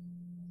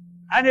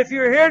 And if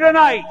you're here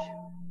tonight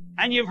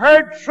and you've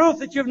heard truth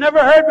that you've never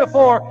heard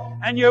before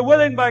and you're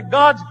willing by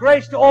God's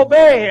grace to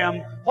obey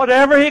Him,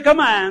 whatever He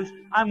commands,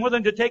 I'm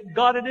willing to take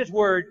God at His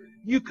word.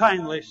 You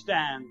kindly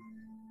stand.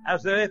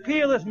 As the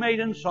appeal is made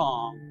in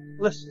song,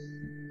 listen.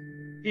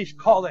 He's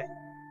calling.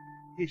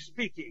 He's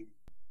speaking.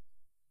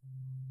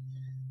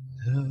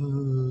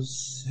 The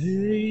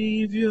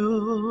Savior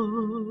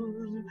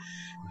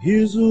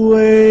is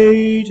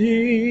waiting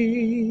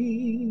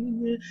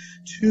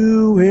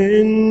to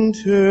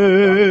enter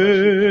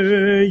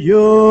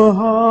your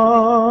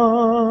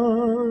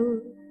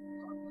heart.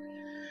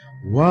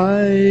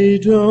 Why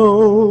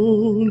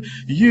don't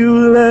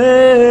you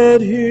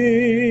let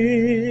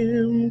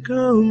Him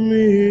come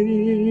in?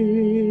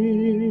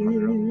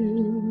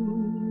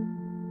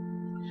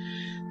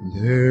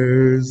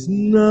 There's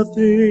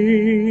nothing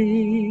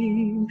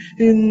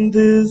in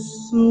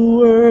this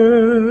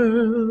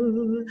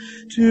world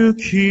to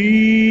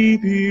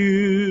keep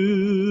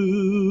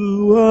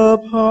you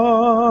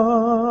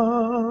apart.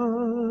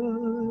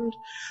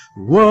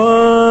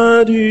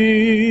 What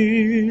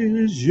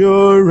is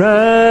your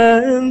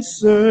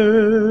answer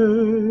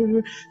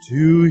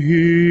to Him?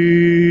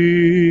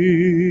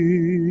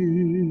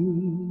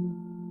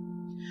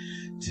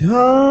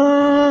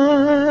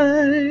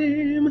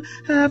 Time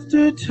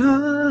after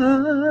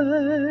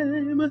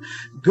time,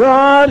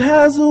 God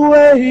has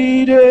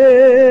waited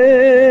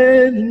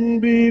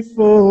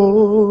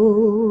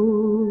before,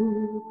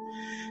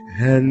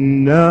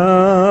 and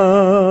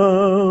now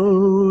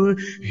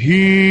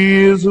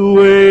He is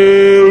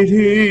waiting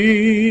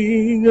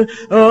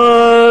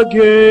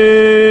again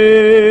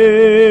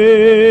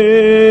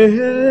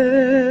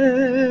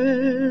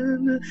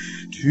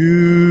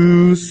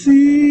to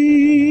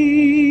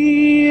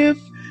see if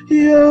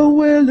you're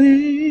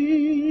willing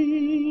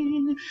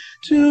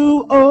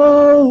to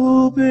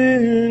open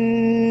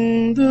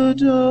the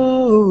door.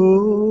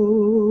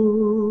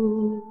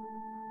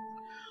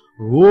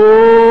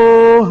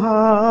 Oh,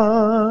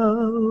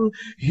 how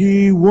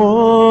He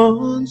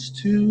wants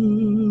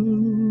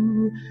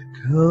to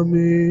come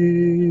in.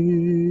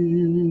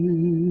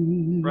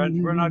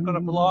 Friends, we're not going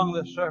to prolong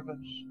this service.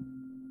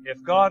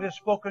 If God has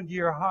spoken to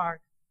your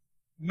heart,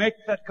 make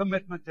that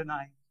commitment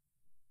tonight.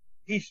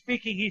 He's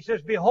speaking. He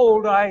says,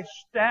 behold, I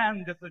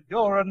stand at the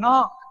door and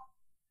knock.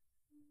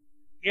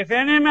 If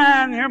any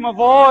man hear my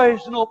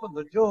voice and open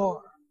the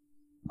door,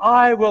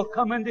 I will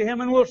come into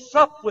him and will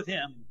sup with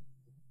him,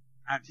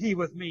 and he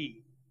with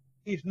me.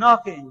 He's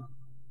knocking.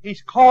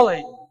 He's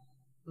calling.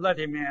 Let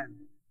him in.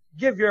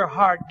 Give your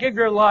heart, give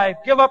your life,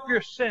 give up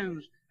your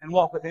sins, and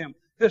walk with Him.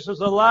 This is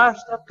the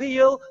last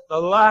appeal, the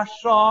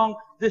last song.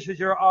 This is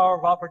your hour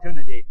of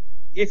opportunity.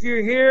 If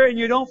you're here and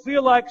you don't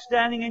feel like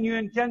standing and you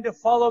intend to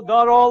follow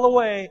God all the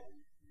way,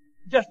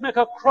 just make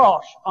a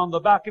cross on the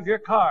back of your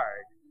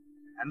card.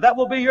 And that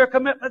will be your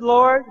commitment,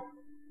 Lord.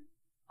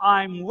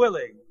 I'm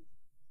willing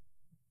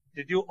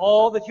to do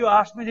all that you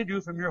ask me to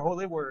do from your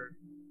holy word.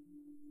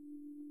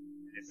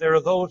 And if there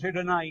are those here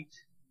tonight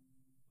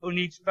who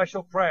need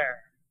special prayer,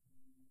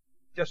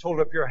 just hold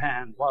up your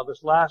hand while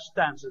this last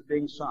stanza is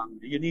being sung.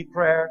 Do you need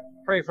prayer?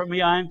 Pray for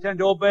me. I intend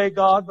to obey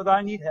God, but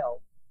I need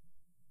help.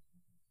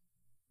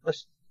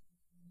 Listen.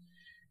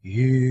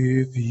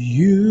 If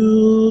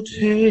you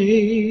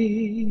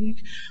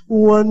take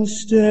one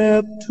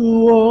step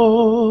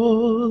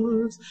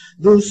towards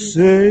the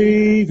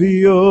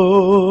Savior,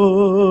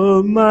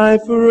 my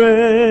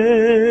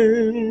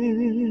friend,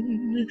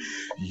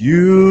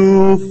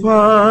 you'll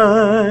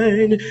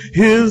find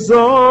His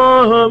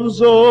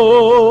arms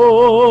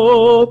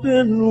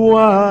open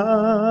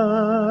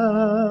wide.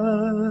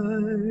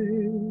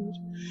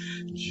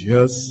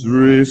 Just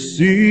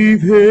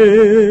receive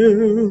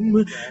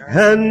Him,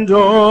 and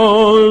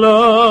all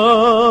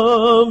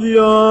of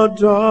your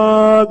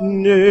darkness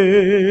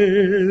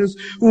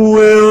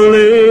will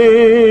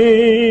end.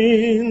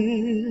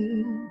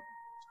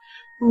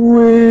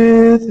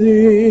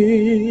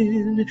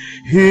 Within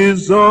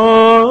His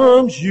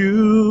arms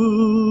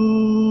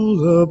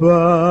you'll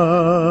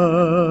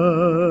abide.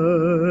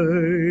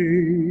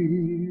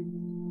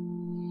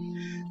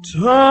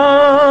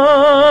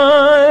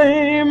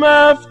 Time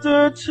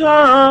after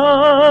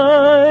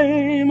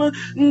time,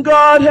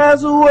 God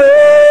has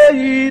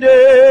waited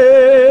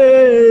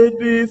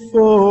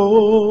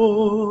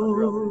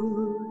before,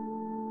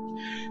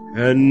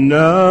 and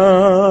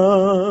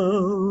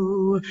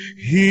now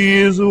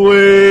He is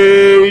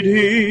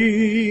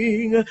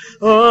waiting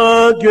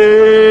again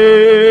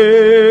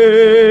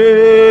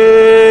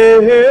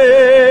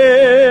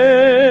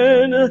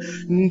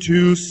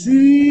to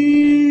see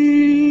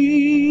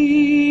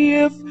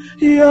if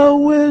you're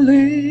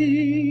willing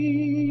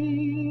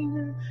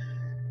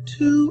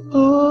to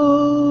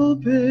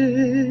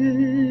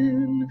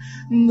open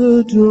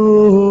the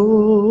door.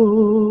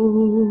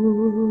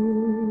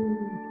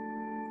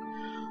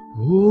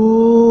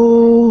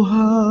 Oh,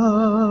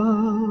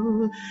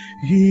 how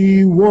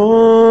He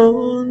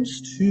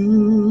wants to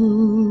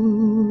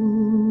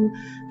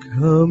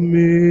come Amen.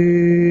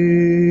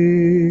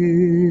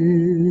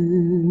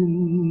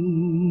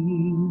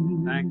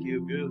 Thank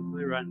you,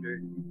 beautifully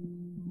rendered.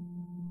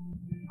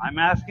 I'm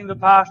asking the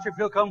pastor if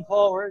he'll come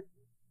forward.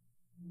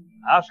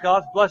 Ask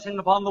God's blessing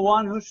upon the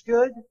one who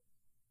stood.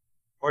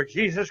 For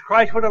Jesus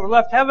Christ would have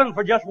left heaven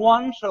for just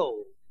one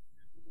soul.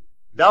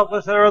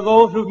 Doubtless there are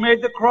those who've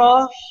made the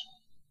cross,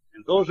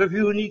 and those of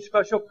you who need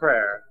special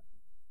prayer.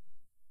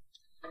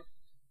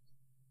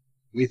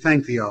 We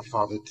thank Thee, our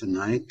Father,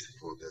 tonight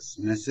for this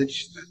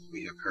message that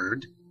we have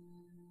heard.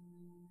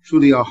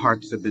 Truly our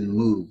hearts have been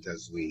moved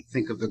as we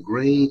think of the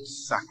great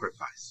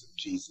sacrifice of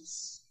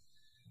Jesus,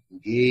 who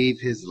gave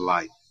His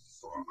life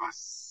for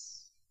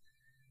us.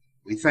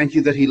 We thank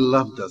You that He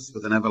loved us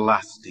with an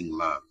everlasting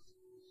love.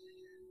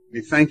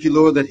 We thank You,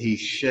 Lord, that He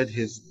shed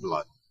His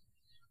blood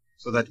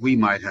so that we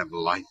might have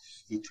life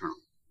eternal.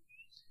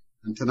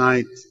 And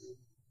tonight,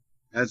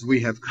 as we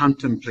have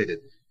contemplated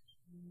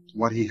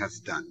what He has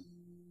done,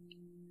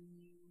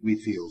 we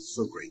feel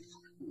so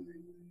grateful.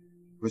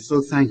 We're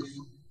so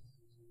thankful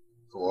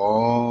for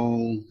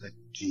all that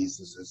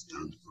Jesus has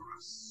done for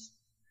us.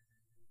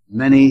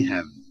 Many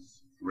have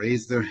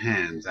raised their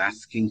hands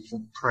asking for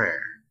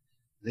prayer.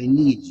 They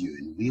need You,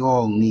 and we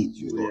all need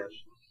You, Lord.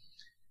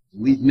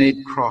 We've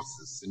made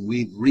crosses, and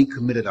we've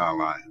recommitted our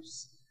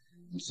lives.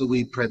 And so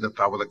we pray that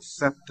Thou will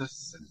accept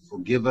us and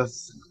forgive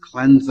us and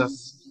cleanse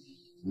us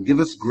and give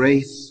us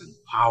grace and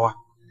power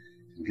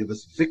and give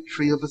us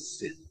victory over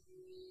sin.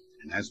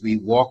 And as we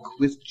walk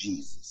with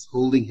Jesus,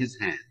 holding His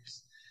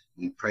hands,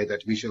 we pray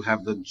that we shall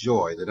have the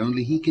joy that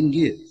only He can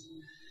give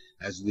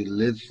as we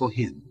live for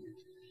Him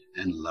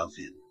and love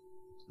Him.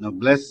 Now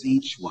bless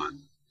each one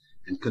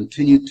and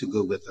continue to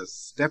go with us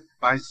step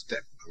by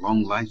step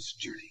along life's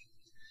journey.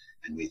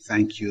 And we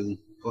thank You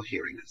for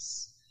hearing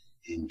us.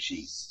 In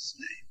Jesus'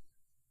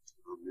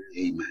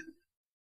 name, amen.